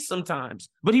your face sometimes.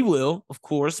 But he will, of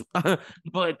course. But,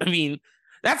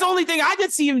 that's the only thing I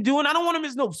could see him doing. I don't want him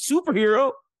as no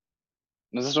superhero.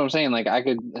 That's what I'm saying. Like, I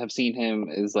could have seen him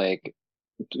as, like,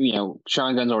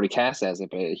 Sean Gunn's already cast as it,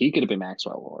 but he could have been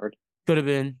Maxwell Lord. Could have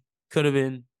been.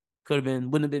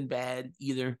 Wouldn't have been bad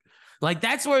either. Like,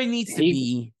 that's where he needs to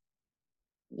be.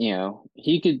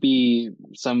 He could be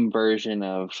some version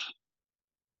of,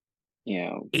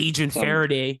 Agent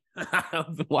Faraday.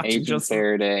 I've been watching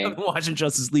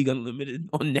Justice League Unlimited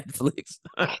on Netflix.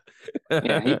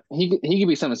 Yeah, he could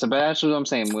be something. So, but that's what I'm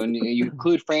saying. When you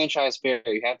include franchise fare,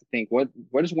 you have to think what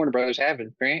does Warner Brothers have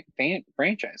in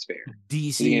franchise fare? DC.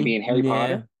 Is he gonna be in Harry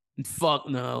Potter? Fuck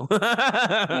no.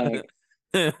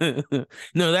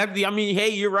 No, hey,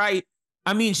 you're right.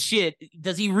 Shit.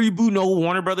 Does he reboot no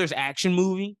Warner Brothers action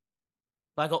movie?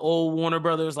 Like an old Warner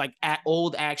Brothers, like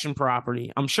old action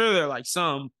property. I'm sure there are like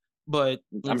some, but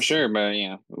I'm sure, but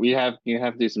you have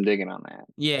to do some digging on that.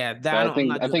 Yeah, I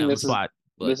think this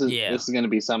is going to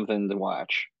be something to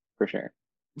watch for sure.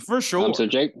 For sure. So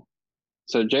Jacob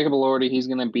Elordi, he's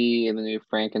going to be in the new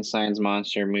Frankenstein's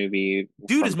monster movie.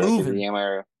 Dude is moving.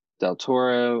 Guillermo del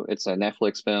Toro. It's a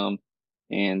Netflix film,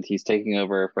 and he's taking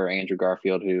over for Andrew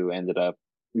Garfield, who ended up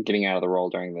getting out of the role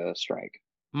during the strike.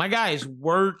 My guy is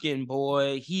working,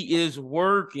 boy. He is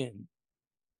working.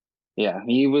 Yeah,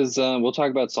 he was. We'll talk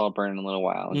about Saltburn in a little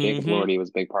while. Jacob Elordi was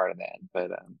a big part of that,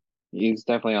 but he's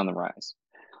definitely on the rise.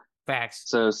 Facts.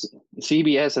 So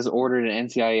CBS has ordered an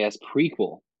NCIS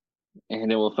prequel, and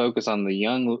it will focus on the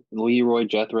young Leroy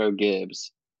Jethro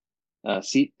Gibbs.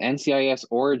 NCIS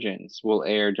Origins will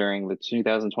air during the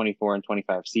 2024 and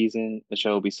 25 season. The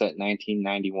show will be set in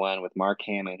 1991 with Mark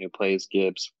Hamill,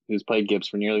 who's played Gibbs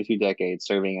for nearly 2 decades,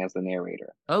 serving as the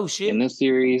narrator. Oh, shit. In this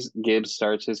series, Gibbs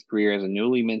starts his career as a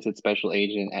newly minted special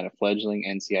agent at a fledgling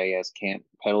NCIS Camp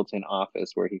Pendleton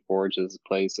office, where he forges his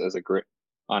place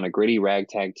on a gritty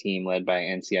ragtag team led by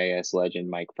NCIS legend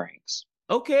Mike Franks.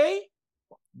 Okay.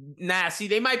 Nah, see,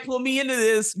 they might pull me into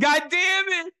this. God damn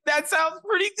it. That sounds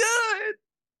pretty good.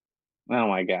 Oh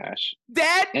my gosh.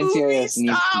 That NCIS movie needs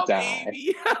style, to die.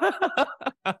 Baby.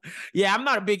 Yeah, I'm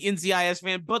not a big NCIS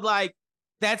fan, but like,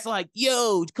 that's like,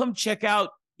 yo, come check out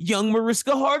young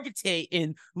Mariska Hargitay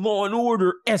in Law and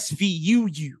Order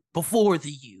SVUU, before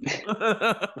the U.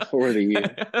 Before the U.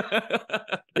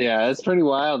 Yeah, it's pretty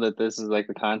wild that this is like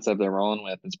the concept they're rolling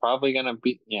with. It's probably going to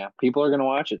be, people are going to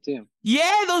watch it too.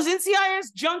 Yeah, those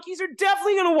NCIS junkies are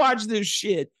definitely going to watch this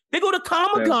shit. They go to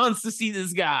Comic-Cons to see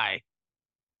this guy.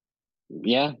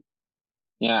 Yeah.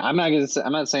 Yeah, I'm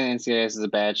not saying NCIS is a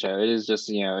bad show. It is just,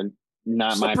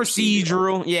 not It's a my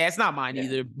procedural. procedural. Yeah, it's not mine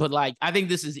either. But like, I think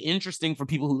this is interesting for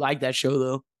people who like that show,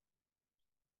 though.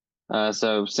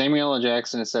 So Samuel L.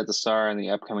 Jackson is set to star in the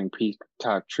upcoming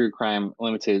Peacock True Crime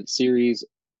limited series,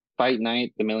 Fight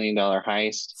Night: The $1 Million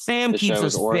Heist. Sam The keeps show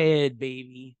was us fed,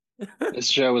 baby. This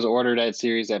show was ordered at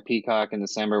series at Peacock in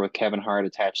December with Kevin Hart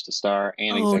attached to star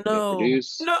and Oh executive no,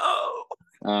 produce. no.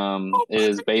 Oh, It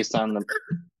is based on the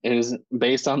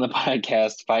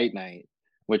podcast Fight Night,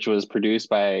 which was produced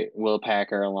by Will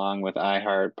Packer along with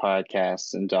iHeart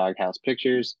Podcasts and Doghouse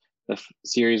Pictures. The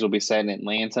series will be set in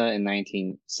Atlanta in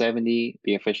 1970.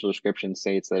 The official description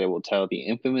states that it will tell the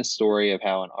infamous story of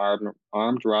how an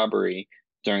armed robbery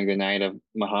during the night of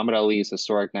Muhammad Ali's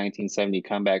historic 1970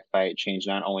 comeback fight changed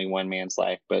not only one man's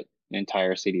life, but an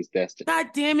entire city's destiny. God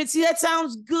damn it. See, that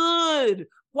sounds good.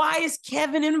 Why is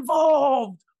Kevin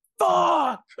involved?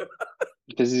 Fuck.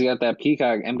 Because he's got that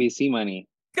Peacock NBC money.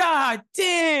 God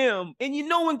damn. And you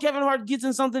know when Kevin Hart gets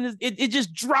in something, it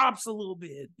just drops a little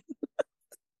bit.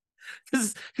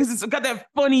 Because it's got that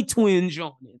funny twinge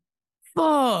on it.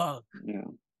 Fuck. Yeah.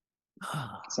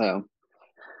 So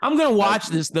I'm gonna watch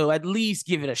this though. At least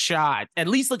give it a shot. At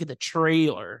least look at the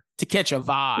trailer to catch a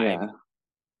vibe. Yeah,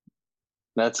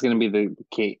 that's gonna be the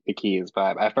key. The key is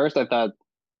vibe. At first, I thought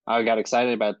I got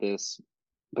excited about this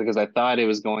because I thought it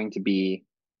was going to be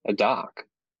a doc.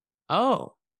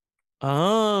 Oh,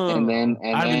 and then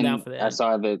I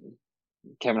saw that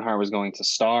Kevin Hart was going to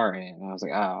star in it, and I was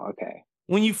like, oh, okay.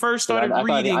 When you first started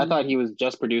reading, I thought he was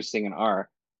just producing an R.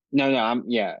 No,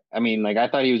 I mean, like I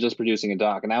thought he was just producing a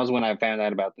doc, and that was when I found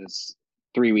out about this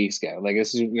 3 weeks ago. Like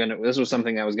this was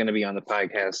something that was gonna be on the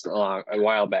podcast a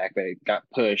while back, but it got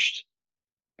pushed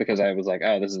because I was like,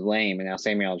 oh, this is lame, and now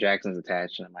Samuel L. Jackson's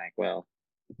attached, and I'm like, well,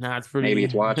 it's pretty. Maybe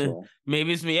it's watchable.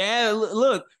 Maybe it's me. Yeah,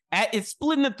 look, it's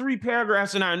split into 3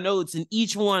 paragraphs in our notes, and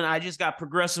each one I just got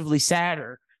progressively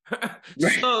sadder.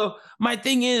 So my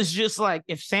thing is just like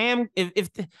if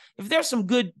there's some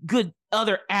good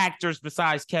other actors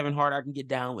besides Kevin Hart, I can get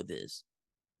down with this.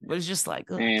 But it's just like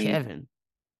Kevin.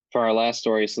 For our last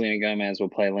story, Selena Gomez will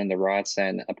play Linda Ronstadt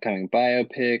in the upcoming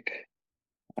biopic.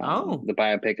 The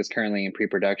biopic is currently in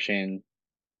pre-production,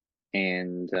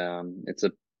 and it's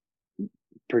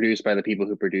produced by the people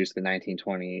who produced the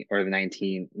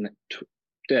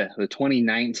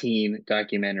 2019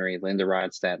 documentary Linda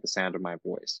Ronstadt, The Sound of My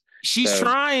Voice. She's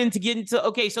trying to get into.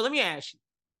 Okay, so let me ask you.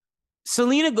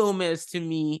 Selena Gomez, to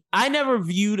me, I never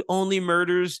viewed Only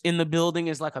Murders in the Building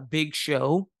as like a big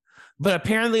show, but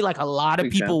apparently like a lot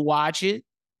of people watch it.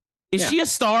 Is she a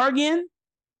star again?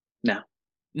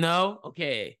 No?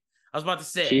 Okay. I was about to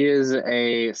say. She is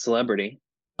a celebrity.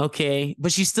 Okay,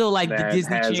 but she's still like the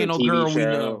Disney Channel girl we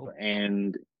know.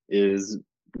 And is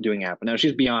doing app. No,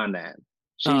 she's beyond that.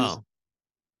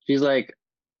 She's like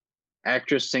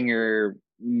actress, singer,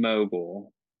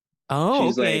 mogul. Oh,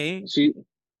 she's okay. Like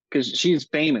because she's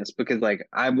famous because like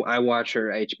I watch her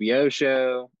HBO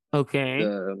show. Okay.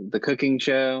 The cooking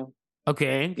show.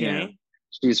 Okay. You know,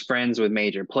 she's friends with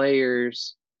major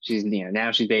players. She's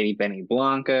now she's dating Benny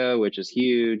Blanco, which is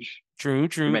huge. True.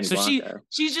 So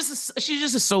she's just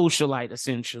a socialite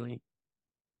essentially.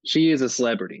 She is a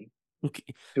celebrity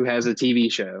who has a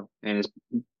TV show and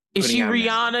is she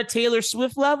Rihanna, Taylor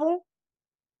Swift level?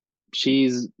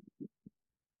 She's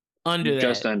under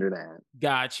that.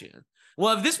 Gotcha.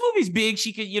 Well, if this movie's big,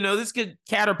 she could, this could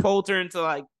catapult her into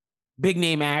like big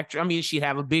name actor. I mean, she'd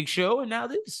have a big show, and now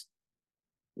this.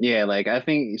 Yeah, like I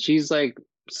think she's like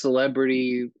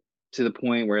celebrity to the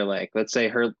point where, like, let's say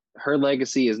her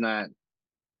legacy is not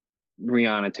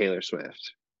Rihanna, Taylor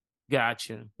Swift.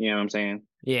 Gotcha. You know what I'm saying?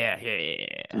 Yeah.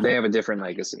 They have a different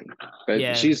legacy,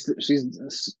 but she's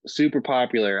super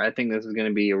popular. I think this is going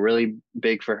to be really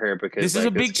big for her because this is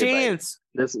a big chance.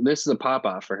 This is a pop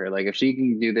off for her. Like if she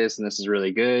can do this and this is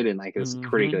really good and like it's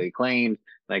critically acclaimed,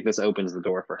 like this opens the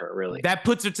door for her. Really, that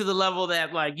puts her to the level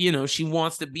that like she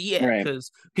wants to be at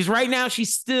because right now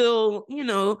she's still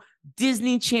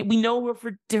Disney. We know her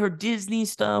for her Disney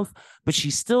stuff, but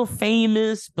she's still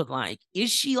famous. But like, is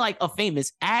she like a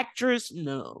famous actress?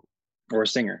 No. Or a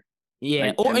singer.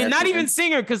 Yeah. And not even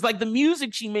singer, because like the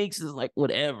music she makes is like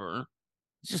whatever.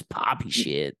 It's just poppy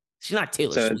shit. She's not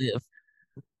Taylor Swift.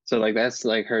 So like that's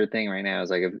like her thing right now is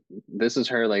like if this is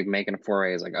her like making a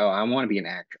foray is like, oh, I want to be an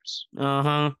actress.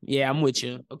 Yeah, I'm with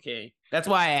you. Okay. That's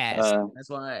why I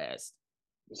asked.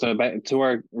 So back to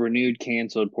our renewed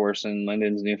canceled portion,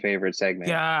 Lyndon's new favorite segment.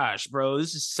 Gosh, bro,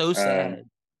 this is so sad.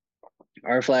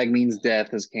 Our Flag Means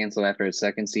Death is canceled after its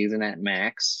 2nd season at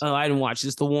Max. Oh, I didn't watch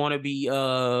this. The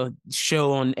wannabe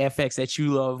show on FX that you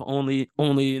love, only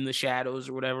in the shadows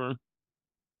or whatever.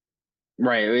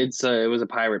 Right. It was a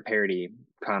pirate parody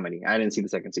comedy. I didn't see the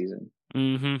second season.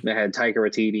 Mm-hmm. They had Taika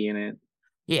Waititi in it.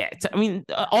 Yeah, I mean,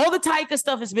 all the Taika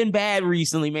stuff has been bad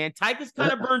recently, man. Taika's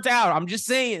kind of burnt out. I'm just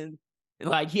saying,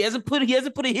 like he hasn't put a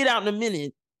hit out in a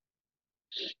minute.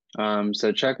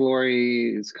 So Chuck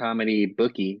Lorre's comedy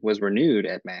Bookie was renewed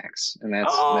at Max, and that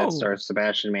stars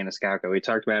Sebastian Maniscalco. We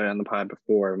talked about it on the pod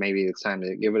before. Maybe it's time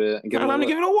to give it a give it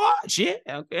a watch. Yeah,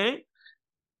 okay.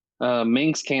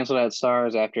 Minx canceled at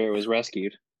Stars after it was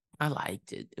rescued. I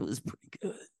liked it. It was pretty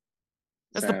good.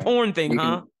 That's the porn thing,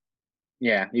 huh?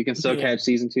 Yeah, you can still catch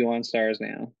season 2 on Stars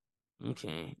now.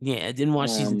 Okay. Yeah, I didn't watch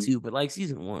season 2, but like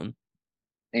season 1.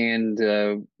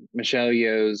 And Michelle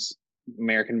Yeoh's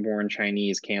American Born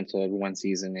Chinese canceled one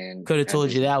season in. Could have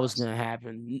told you that was going to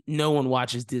happen. No one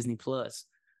watches Disney Plus.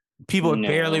 People are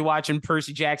barely watching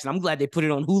Percy Jackson. I'm glad they put it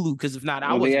on Hulu because if not,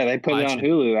 I would. Yeah, they put it on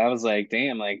Hulu. I was like,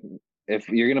 damn, like if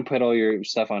you're going to put all your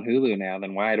stuff on Hulu now,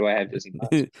 then why do I have Disney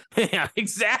Plus? Yeah,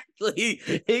 exactly.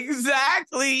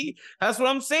 That's what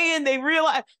I'm saying. They're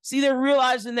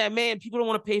realizing that, man, people don't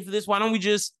want to pay for this. Why don't we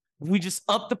just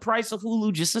up the price of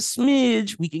Hulu just a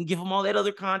smidge? We can give them all that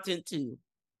other content too.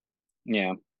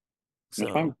 Yeah.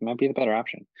 So, might be the better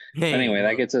option. Hey, anyway,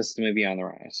 that gets us to Movie on the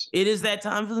Rise. It is that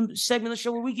time for the segment of the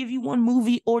show where we give you one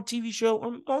movie or TV show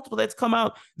or multiple that's come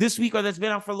out this week or that's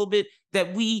been out for a little bit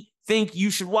that we think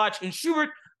you should watch. And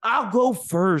Schubert, I'll go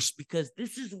first because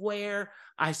this is where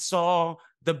I saw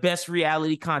the best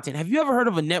reality content. Have you ever heard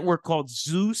of a network called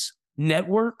Zeus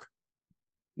Network?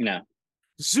 No.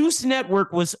 Zeus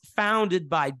Network was founded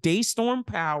by Daystorm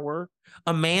Power,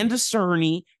 Amanda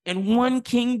Cerny, and One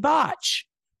King Botch.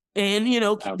 And,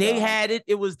 they had it.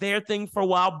 It was their thing for a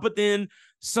while. But then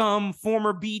some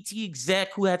former BT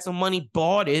exec who had some money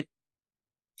bought it,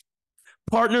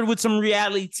 partnered with some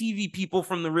reality TV people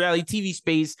from the reality TV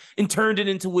space, and turned it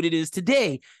into what it is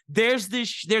today.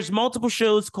 There's multiple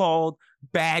shows called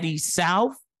Baddies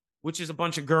South, which is a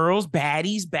bunch of girls,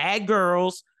 baddies, bad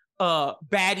girls,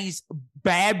 Baddies,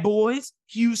 Bad Boys,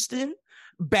 Houston,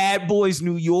 Bad Boys,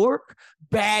 New York,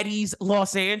 Baddies,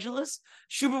 Los Angeles.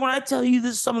 Schubert, when I tell you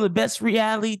this is some of the best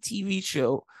reality TV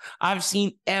show I've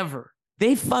seen ever,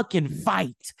 they fucking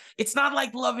fight. It's not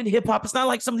like Love and Hip Hop. It's not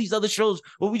like some of these other shows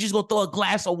where we just gonna throw a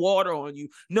glass of water on you.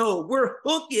 No, we're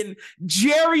hooking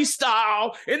Jerry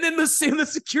style, and then the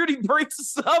security breaks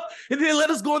us up, and then let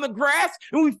us go in the grass,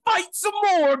 and we fight some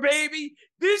more, baby.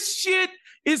 This shit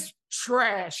is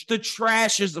trash. The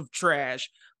trashes of trash.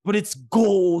 But it's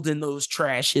gold in those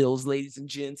trash hills, ladies and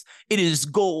gents. It is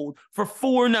gold. For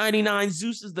 $4.99,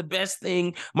 Zeus is the best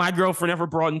thing my girlfriend ever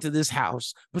brought into this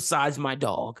house, besides my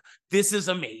dog. This is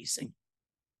amazing.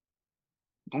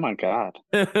 Oh, my God.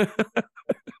 Did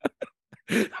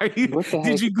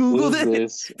you Google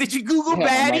this? Did you Google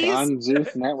Baddies? I'm on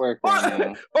Zeus Network right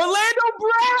now. Orlando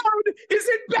Brown is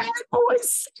in Bad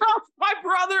Boys Stuff, my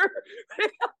brother.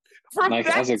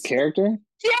 As a character?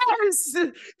 Yes,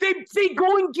 they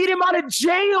go and get him out of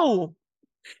jail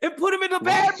and put him in the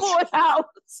Bad Boy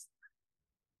house.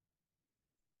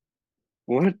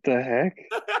 What the heck?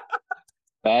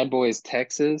 Bad Boys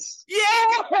Texas?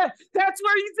 Yeah, that's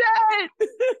where he's at.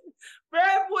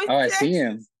 Bad Boys Texas. I see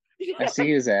him. Yeah. I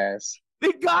see his ass.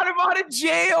 They got him out of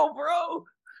jail, bro.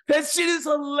 That shit is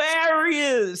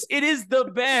hilarious. It is the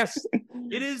best.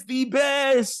 It is the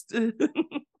best.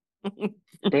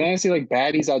 But then I see like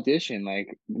Baddies audition.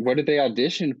 Like, what did they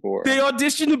audition for? They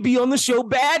auditioned to be on the show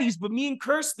Baddies, but me and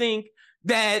Kurse think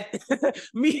that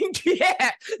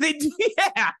they do.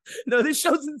 Yeah, no, this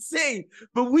show's insane.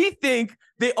 But we think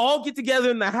they all get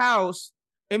together in the house,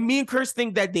 and me and Kurse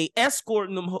think that they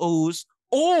escorting them hoes,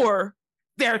 or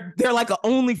they're like an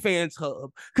OnlyFans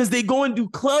hub because they go and do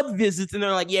club visits, and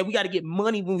they're like, yeah, we got to get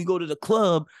money when we go to the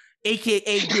club,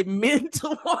 aka get men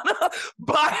to wanna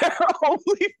buy our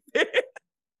OnlyFans.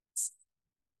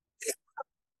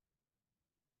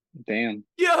 Damn.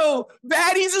 Yo,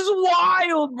 Baddies is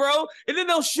wild, bro. And then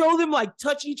they'll show them like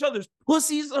touch each other's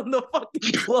pussies on the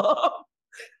fucking club.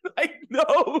 Like, no,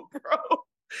 bro.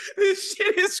 This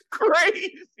shit is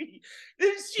crazy.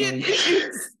 This shit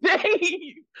is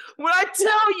insane. When I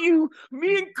tell you,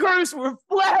 me and Kurse were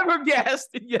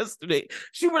flabbergasted yesterday.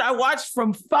 Schubert, I watched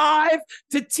from 5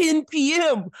 to 10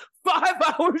 p.m. 5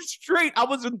 hours straight. I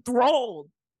was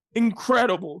enthralled.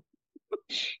 Incredible.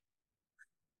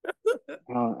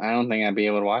 Well, I don't think I'd be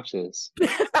able to watch this.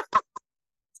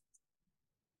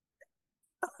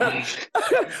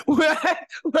 when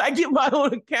I get my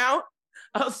own account,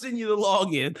 I'll send you the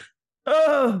login.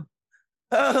 Oh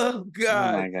God.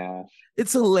 Oh my gosh.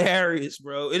 It's hilarious,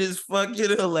 bro. It is fucking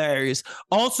hilarious.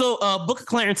 Also, Book of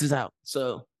Clarence is out.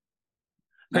 So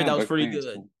I heard that was pretty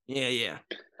good. Yeah.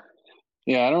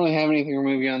 Yeah, I don't really have anything for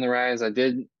Movie on the Rise. I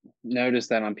did noticed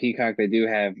that on Peacock they do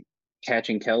have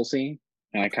Catching Kelsey,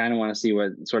 and I kind of want to see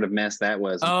what sort of mess that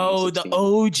was in Oh, the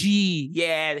 2016. OG.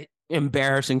 Yeah,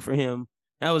 embarrassing for him.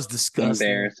 That was disgusting.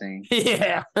 Embarrassing.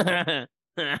 Yeah.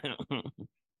 I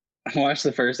watched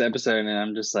the first episode and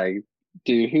I'm just like,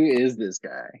 dude, who is this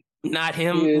guy? Not Who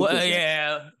him. is Well, this guy?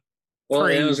 yeah. Well,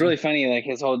 it was Crazy. really funny. Like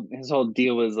his whole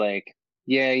deal was like,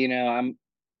 yeah, I'm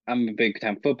a big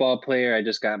time football player. I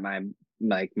just got my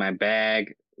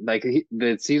bag. Like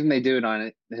the season they do it on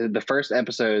it, the first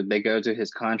episode they go to his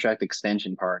contract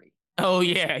extension party, Oh,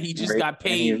 yeah. He just right? got And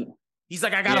paid. He's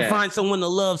like, I got to yeah, find someone to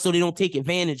love so they don't take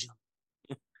advantage of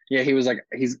yeah, he was like,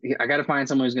 I got to find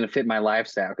someone who's going to fit my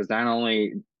lifestyle because not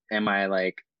only am I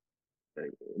like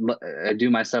do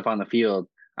my stuff on the field.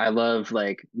 I love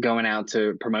like going out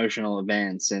to promotional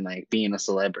events and like being a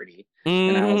celebrity.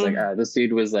 And I was like, him. oh, this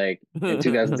dude was like in Mm-hmm.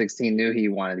 2016 knew he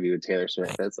wanted to be with Taylor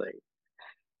Swift. That's like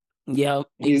Yep,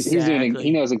 he's doing he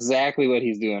exactly. knows exactly what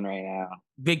he's doing right now.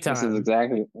 Big This is time.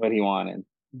 exactly what he wanted.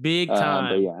 Big But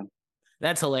time. yeah,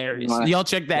 That's you hilarious. Y'all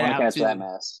check that want to out catch that too.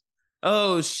 mess.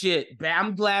 Oh shit.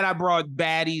 I'm glad I brought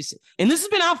baddies. And this has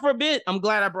been out for a bit. I'm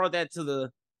glad I brought that to the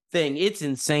thing. It's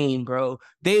insane, bro.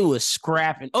 They was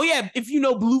scrapping. Oh yeah, if you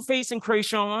know Blueface and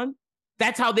Krayshawn,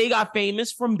 that's how they got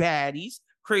famous from baddies.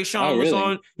 Oh, Krayshawn was really?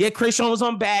 on, yeah, Krayshawn was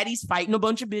on baddies fighting a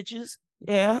bunch of bitches.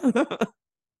 Yeah.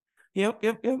 Yep.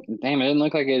 Damn, it didn't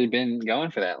look like it had been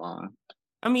going for that long.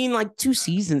 I mean, like 2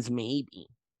 seasons, maybe.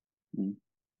 Hmm.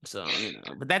 So,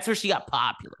 but that's where she got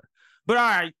popular. But all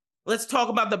right, let's talk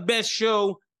about the best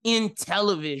show in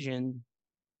television.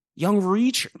 Young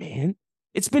Reacher, man.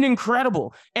 It's been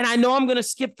incredible. And I know I'm gonna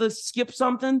skip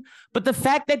something, but the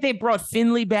fact that they brought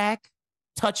Finley back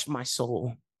touched my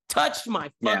soul. Touched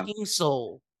my Yeah, fucking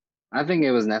soul. I think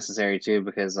it was necessary too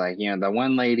because like the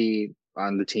one lady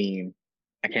on the team,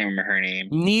 I can't remember her name,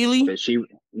 Neely? but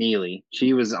Neely,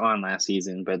 she was on last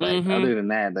season. But like Mm-hmm. other than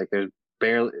that, like there's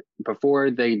barely before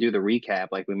they do the recap,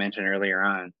 like we mentioned earlier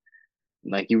on,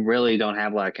 like you really don't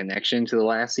have a lot of connection to the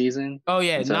last season, Oh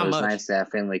yeah, and so it not was much. nice to have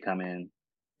Finley come in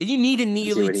You needed and see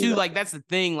Neely what he's too. up Like to. that's the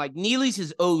thing. Like Neely's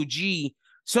his OG.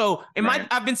 So Right.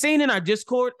 I've been saying in our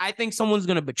Discord, I think someone's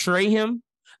gonna betray him.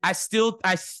 I still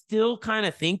kind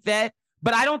of think that,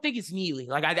 but I don't think it's Neely.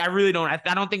 Like I really don't.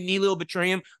 I don't think Neely will betray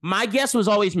him. My guess was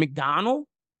always McDonald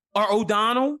or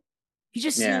O'Donnell. He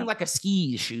just Yeah, seemed like a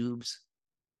skis, Shoobs.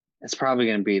 it's probably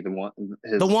gonna be the one The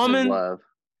his woman, love.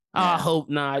 I Yeah, hope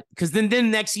not, because then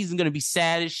next season's gonna be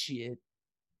sad as shit.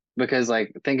 because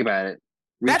like think about it,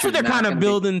 That's what Richard's they're kind not of gonna be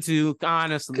building to, because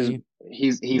honestly.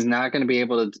 he's not gonna be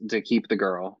able to keep the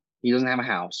girl. He doesn't have a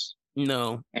house.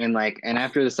 No. And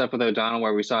after the stuff with O'Donnell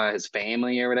where we saw his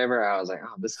family or whatever, I was like,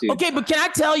 oh, this dude. Okay, but can I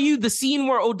tell you the scene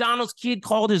where O'Donnell's kid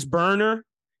called his burner?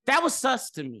 That was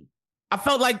sus to me. I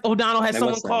felt like O'Donnell had That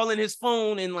someone was calling us. his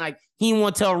phone and like he didn't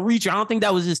want to tell Reacher. I don't think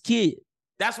that was his kid.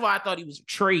 That's why I thought he was a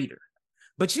traitor.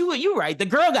 But you right. The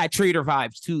girl got traitor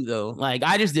vibes too, though. Like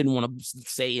I just didn't want to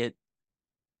say it.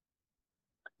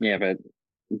 Yeah, but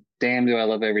damn, do I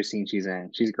love every scene she's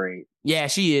in. She's great. Yeah,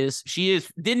 she is. She is.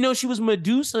 Didn't know she was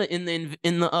Medusa in the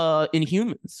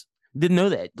Inhumans. Didn't know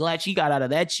that. Glad she got out of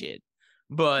that shit.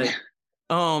 But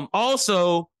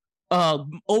also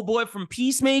old boy from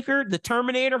Peacemaker, the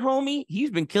Terminator homie, he's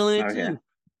been killing it Oh yeah, too.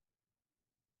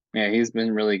 yeah, he's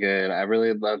been really good. I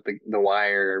really love the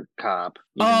Wire cop,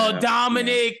 even Oh, though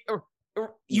Dominic.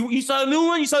 You saw the new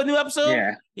one? You saw the new episode?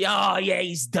 yeah, Yeah, oh yeah,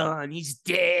 he's done. He's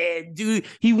dead, dude.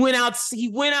 He went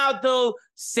out though,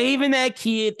 saving that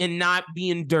kid and not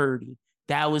being dirty.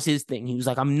 That was his thing. He was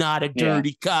like, I'm not a yeah,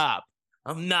 dirty cop.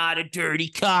 I'm not a dirty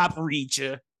cop,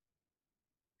 Reacher.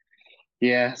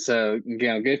 yeah. So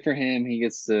good for him. He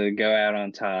gets to go out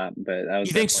on top. But that was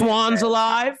You think definitely a Swan's sad.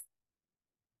 alive?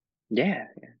 Yeah,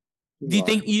 yeah, he's Do you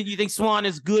think alive. you think Swan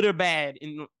is good or bad?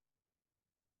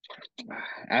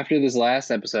 After this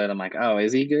last episode, I'm like, oh,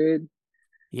 is he good?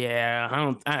 Yeah, I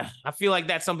don't. I feel like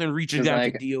that's something Reacher's Because gonna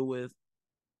have to like, deal with.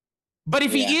 But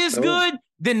if he yeah, is so good,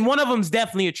 then one of them's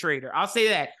definitely a traitor. I'll say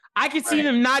that. I could see right.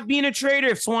 them not being a traitor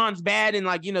if Swan's bad and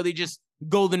like they just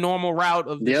go the normal route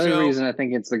of the The other show. reason I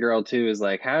think it's the girl too is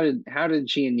like, how did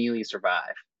she and Neely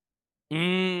survive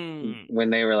Mm, when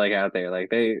they were like out there? Like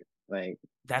they like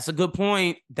that's a good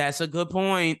point. That's a good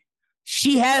point.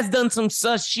 She has done some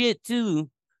sus shit too.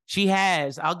 She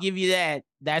has. I'll give you that.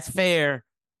 That's fair.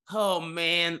 Oh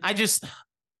man,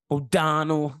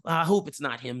 O'Donnell. I hope it's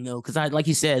not him though, because like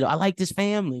you said, I like this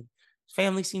family. His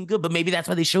family seemed good, but maybe that's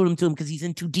why they showed him to him because he's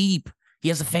in too deep. He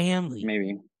has a family.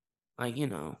 maybe Like, I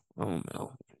don't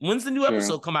know. When's the new sure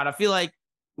episode come out? I feel like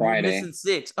we're Friday. missing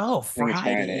 6. Oh, I think it's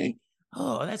Friday. Friday.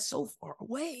 Oh, that's so far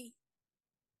away.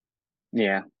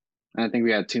 Yeah, I think we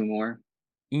got 2 more.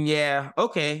 Yeah,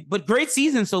 okay. But great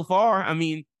season so far. I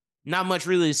mean, not much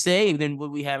really to say than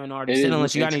what we haven't already It said, is.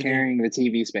 unless you got It's anything. carrying the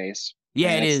TV space,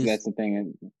 Yeah, and it is. that's the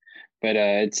thing. But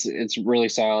it's really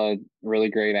solid, really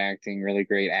great acting, really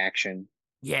great action.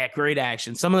 Yeah, great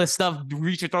action. Some of the stuff,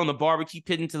 Reacher throwing the barbecue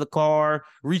pit into the car,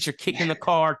 Reacher kicking the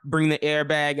car, bring the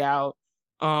airbag out.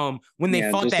 When they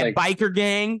Yeah, fought just that like biker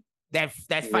gang, that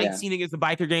fight yeah, scene against the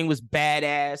biker gang was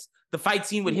badass. The fight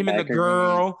scene with the him and the biker gang.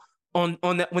 girl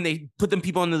on that when they put them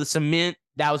people under the cement,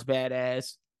 that was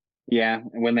badass. Yeah,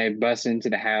 and when they bust into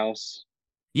the house.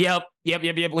 Yep.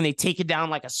 When they take it down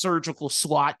like a surgical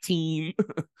SWAT team.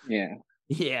 Yeah,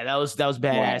 Yeah, that was badass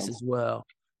wild. as well.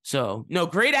 So no,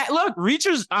 great. Look,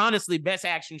 Reacher's honestly best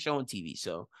action show on TV.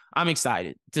 So I'm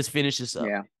excited to finish this up.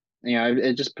 Yeah,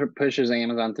 it just pushes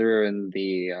Amazon through in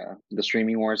the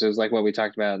streaming wars. It was like what we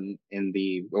talked about in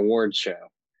the awards show,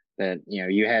 that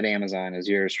you had Amazon as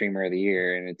your streamer of the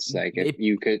year, and it's like It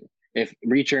if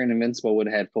Reacher and Invincible would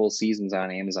have had full seasons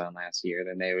on Amazon last year,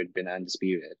 then they would have been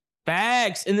undisputed.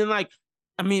 bags, and then like,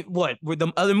 I mean, what? With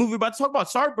the other movie we're about to talk about,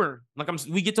 Sartburn. Like,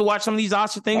 we get to watch some of these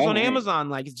Oscar things Oh on right, Amazon.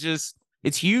 Like,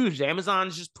 it's huge. Amazon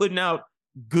is just putting out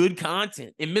good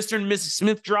content. And Mr. and Mrs.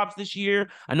 Smith drops this year.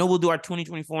 I know we'll do our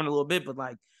 2024 in a little bit, but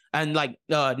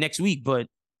next week. But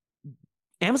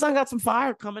Amazon got some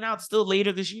fire coming out still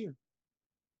later this year.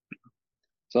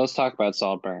 so let's talk about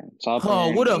Saltburn.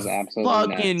 Oh, what Saltburn a is absolutely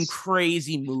fucking nuts.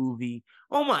 crazy movie.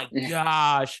 Oh my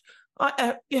gosh.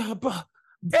 Yeah,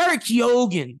 Barry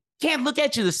Keoghan can't look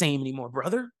at you the same anymore,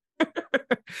 brother. You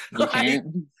I, can't,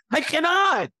 I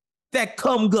cannot. That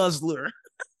cum guzzler.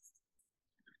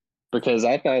 because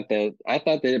I thought that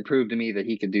it proved to me that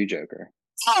he could do Joker.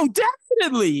 Oh,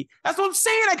 definitely. That's what I'm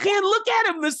saying. I can't look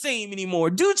at him the same anymore.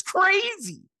 Dude's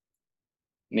crazy.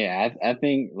 Yeah, I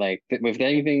think like if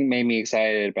anything made me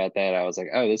excited about that, I was like,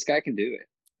 oh, this guy can do it.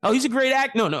 Oh, he's a great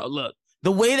actor. No, look.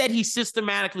 The way that he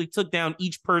systematically took down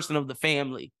each person of the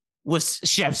family was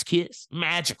chef's kiss.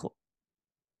 Magical.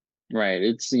 Right.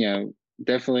 It's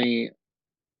definitely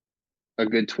a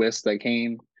good twist that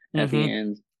came at the Mm-hmm.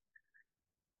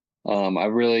 end. I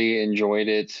really enjoyed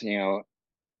it.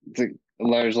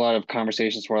 There's a lot of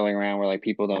conversations swirling around where like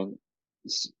people don't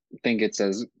think it's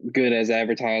as good as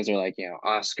advertised, or like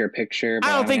Oscar picture, but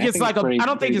I I don't mean think I it's think it's like a I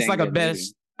don't think pretty it's dang like a good movie.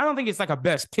 best I don't think it's like a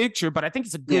best picture, but I think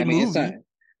it's a Yeah, I good mean movie.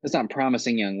 it's not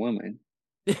promising young woman,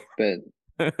 but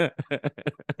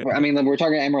I mean we're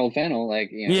talking Emerald Fennel, like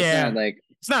it's not Yeah. like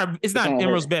It's it's not not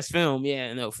Emerald's her. best film.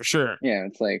 Yeah, no, for sure. Yeah,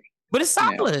 it's like But it's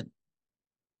you know solid.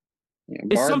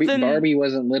 It's Barbie something, Barbie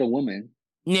wasn't Little Woman.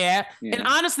 yeah. You And know,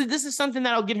 honestly, this is something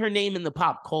that'll get her name in the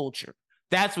pop culture.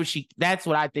 That's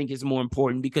what I think is more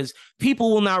important, because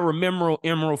people will now remember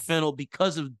Emerald Fennel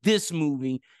because of this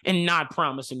movie and not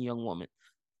Promising Young Woman.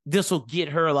 This will get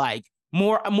her like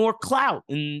more clout.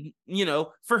 And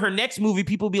for her next movie,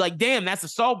 people will be like, damn, that's a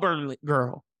Saltburn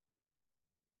girl.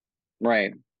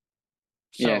 right.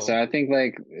 Yeah, so So, I think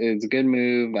like it's a good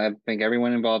move. I think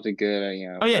everyone involved did good.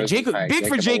 oh yeah, Rosamund Jacob, Pike, big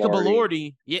for Jacob Jacob Elordi.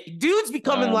 Elordi. Yeah, dude's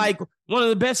becoming Um, like one of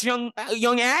the best young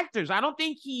actors. I don't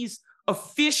think he's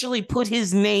officially put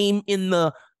his name in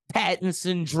the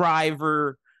Pattinson,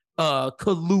 Driver,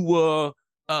 Kahlua,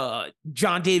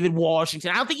 John David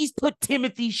Washington. I don't think he's put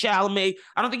Timothy Chalamet.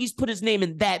 I don't think he's put his name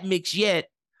in that mix yet.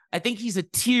 I think he's a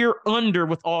tier under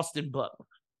with Austin Butler.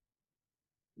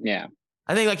 yeah.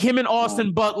 I think like him and Austin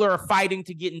Um, Butler are fighting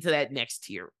to get into that next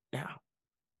tier now.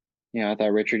 I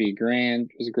thought Richard E.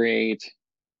 Grant was great.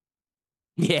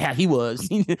 Yeah, he was.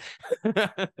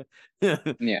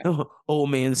 Yeah. Old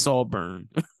man Saltburn.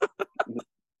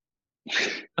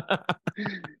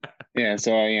 Yeah,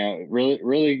 so really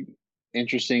really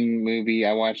interesting movie.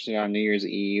 I watched it on New Year's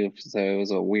Eve, so it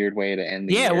was a weird way to end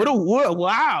the Yeah, year.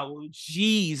 wow.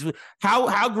 Jeez.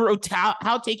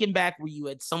 How taken back were you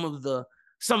at some of the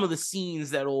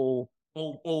scenes that old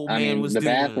I man mean, was the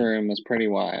doing? bathroom was pretty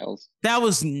wild. That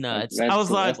was nuts. I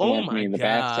was like, That's the oh one for my me. The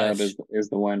bathtub gosh. is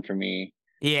the one for me.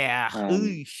 Yeah. Um,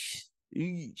 Oosh.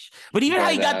 Oosh. But but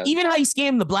even how he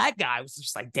scammed the black guy was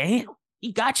just like, damn,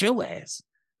 he got your ass.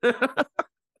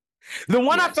 The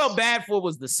one I felt yes. bad for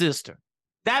was the sister.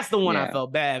 That's the one I Yeah.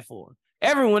 felt bad for.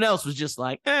 Everyone else was just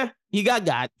like, he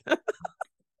got.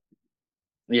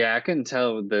 Yeah, I couldn't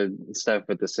tell the stuff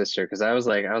with the sister, because I was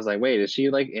like, wait, is she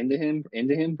like into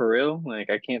him for real? Like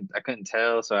I couldn't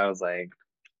tell, so I was like,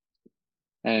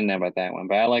 I didn't know about that one,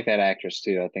 but I like that actress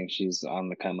too. I think she's on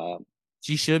the come up.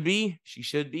 She should be. She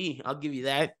should be. I'll give you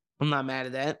that. I'm not mad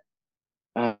at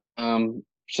that.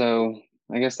 So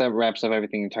I guess that wraps up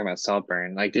everything you're talking about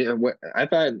Saltburn. Like, I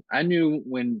thought I knew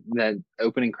when that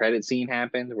opening credit scene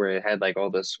happened, where it had like all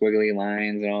the squiggly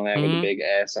lines and all that with the Mm-hmm. big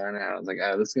S on it. I was like,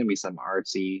 oh, this is gonna be some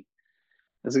artsy,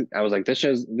 I was like, this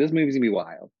movie's gonna be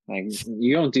wild. Like,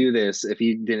 you don't do this if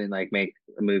you didn't like make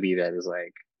a movie that is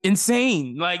like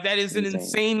Insane. Like that is an insane.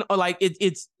 insane. Like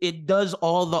it does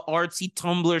all the artsy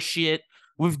Tumblr shit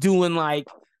with doing like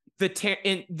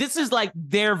and this is like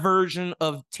their version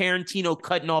of Tarantino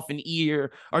cutting off an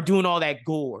ear or doing all that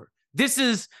gore. This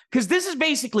is because this is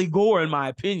basically gore in my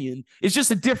opinion. It's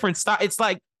just a different style. It's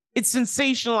like it's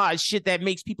sensationalized shit that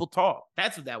makes people talk.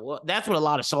 That's what that was. That's what a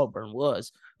lot of Saltburn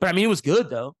was. But I mean, it was good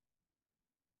though.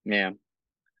 Yeah.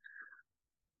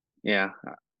 Yeah.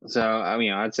 So I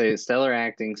mean, I'd say stellar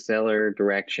acting, stellar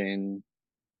direction,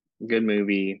 good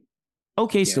movie,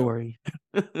 Okay you know, story.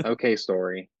 okay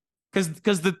story.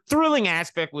 Because the thrilling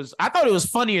aspect was, I thought it was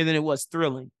funnier than it was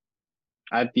thrilling.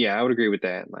 I would agree with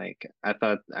that. Like, I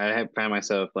thought I had found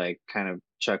myself like kind of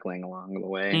chuckling along the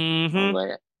way. I was Mm-hmm.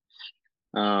 like,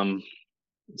 um,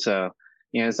 so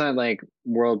it's not like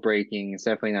world breaking. It's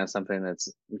definitely not something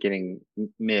that's getting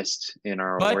missed in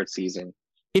our But award season.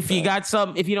 if you But got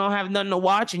some, if you don't have nothing to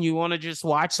watch and you want to just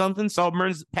watch something,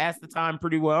 Saltburn's passed the time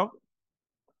pretty well.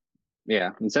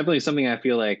 yeah, it's definitely something I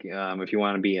feel like if you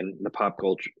want to be in the pop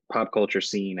culture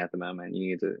scene at the moment, you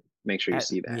need to make sure you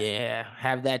see that. Yeah,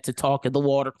 have that to talk at the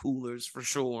water coolers for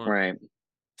sure. Right.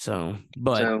 So,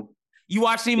 but So you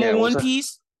watch any yeah, more One what's up?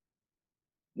 Piece?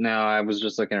 No, I was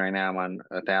just looking right now. I'm on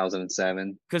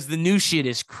 1007. Because the new shit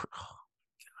is, oh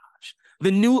gosh,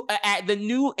 the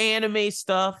new anime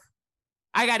stuff.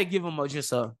 I got to give them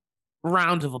just a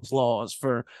round of applause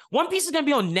for One Piece is gonna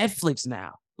be on Netflix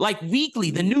now, like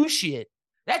weekly. The new shit.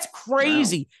 That's Wow.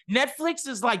 crazy. Netflix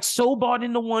is like so bought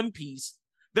into One Piece.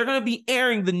 They're gonna be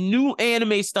airing the new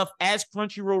anime stuff as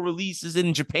Crunchyroll releases it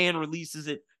and Japan releases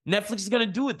it. Netflix is gonna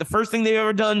do it. The first thing they've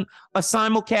ever done a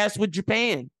simulcast with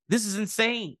Japan. This is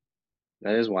insane.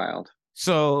 That is wild.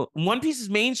 So One Piece is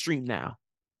mainstream now,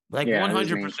 like Yeah, it is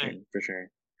 100%. mainstream for sure.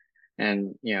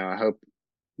 And I hope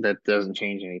that doesn't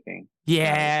change anything now that it's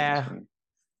Yeah, mainstream.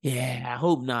 yeah. I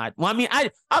hope not. Well, I mean,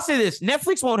 I'll say this: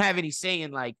 Netflix won't have any say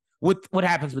in like what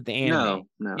happens with the anime. No,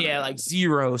 no, no, Yeah, no. like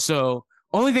zero. So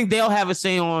only thing they'll have a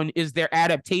say on is their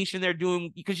adaptation they're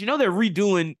doing because they're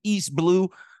redoing East Blue,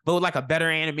 but with like a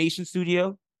better animation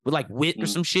studio with like Wit or Mm.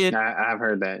 some shit. I've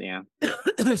heard that. Yeah.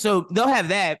 So they'll have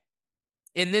that,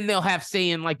 and then they'll have say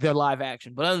in like their live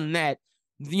action. But other than that,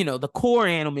 the core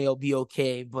anime will be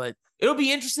okay. But it'll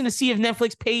be interesting to see if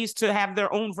Netflix pays to have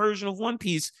their own version of One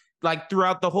Piece like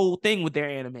throughout the whole thing with their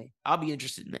anime. I'll be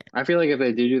interested in that. I feel like if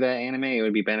they do that anime, it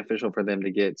would be beneficial for them to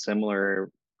get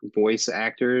similar voice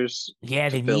actors Yeah,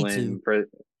 to they fill need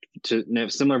to. in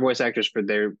similar voice actors for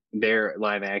their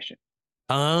live action.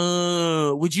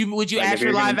 Oh, would you Like if ask your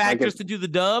you're live gonna like if actors to do the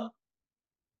dub?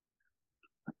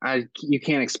 you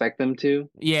can't expect them to,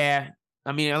 Yeah,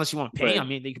 I mean, unless you want to pay. I but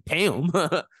mean, they could pay them.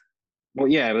 well,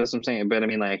 yeah, that's what I'm saying. But I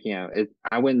mean, like,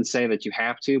 I wouldn't say that you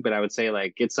have to, but I would say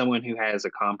like get someone who has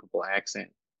a comparable accent.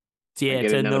 Like Yeah, get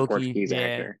to another Noki. Portuguese Yeah,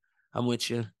 actor I'm with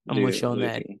you. I'm with do you on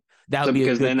that. Luffy. That So would be a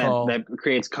because good then that call. that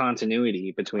creates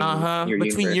continuity between Uh-huh. your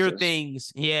Between your universes.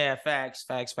 things. Yeah, facts,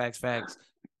 facts, facts, facts,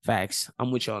 facts. I'm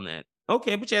with you on that.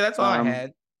 Okay, but yeah, that's all I Um,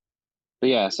 had. but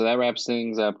yeah, so that wraps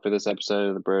things up for this episode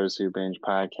of the Bros Who Binge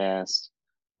podcast.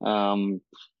 Um,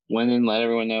 when and let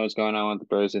everyone know what's going on with the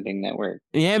Bros Who Think Network.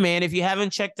 Yeah, man. If you haven't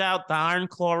checked out the Iron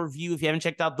Claw review, if you haven't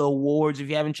checked out the awards, if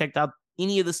you haven't checked out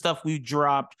any of the stuff we've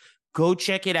dropped, go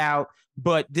check it out.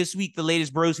 But this week, the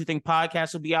latest Bros Who Think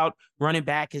podcast will be out. Running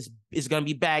Back is gonna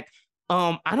be back.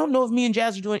 I don't know if me and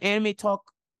Jazz are doing anime talk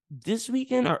this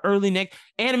weekend or early next.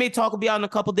 Anime talk will be out in a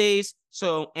couple days.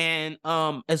 So and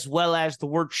as well as the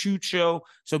Work Shoot show.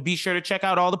 So be sure to check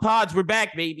out all the pods. We're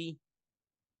back, baby.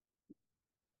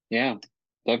 Yeah,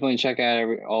 definitely check out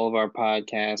all of our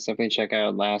podcasts. Definitely check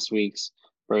out last week's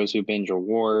Bros Who Binge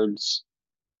Awards.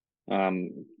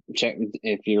 Check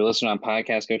if you're listening on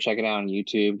podcast, go check it out on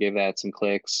YouTube. Give that some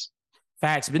clicks.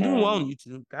 Facts. Been doing well on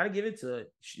YouTube. Gotta give it to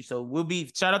it. So we'll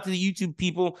be shout out to the YouTube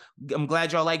people. I'm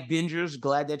glad y'all like bingers.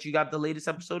 Glad that you got the latest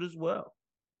episode as well.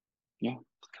 Yeah.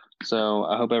 So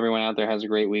I hope everyone out there has a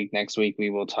great week. Next week we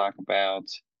will talk about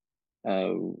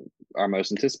our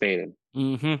most anticipated.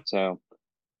 Mm-hmm. So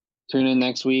tune in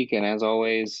next week, and as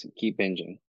always, keep binging.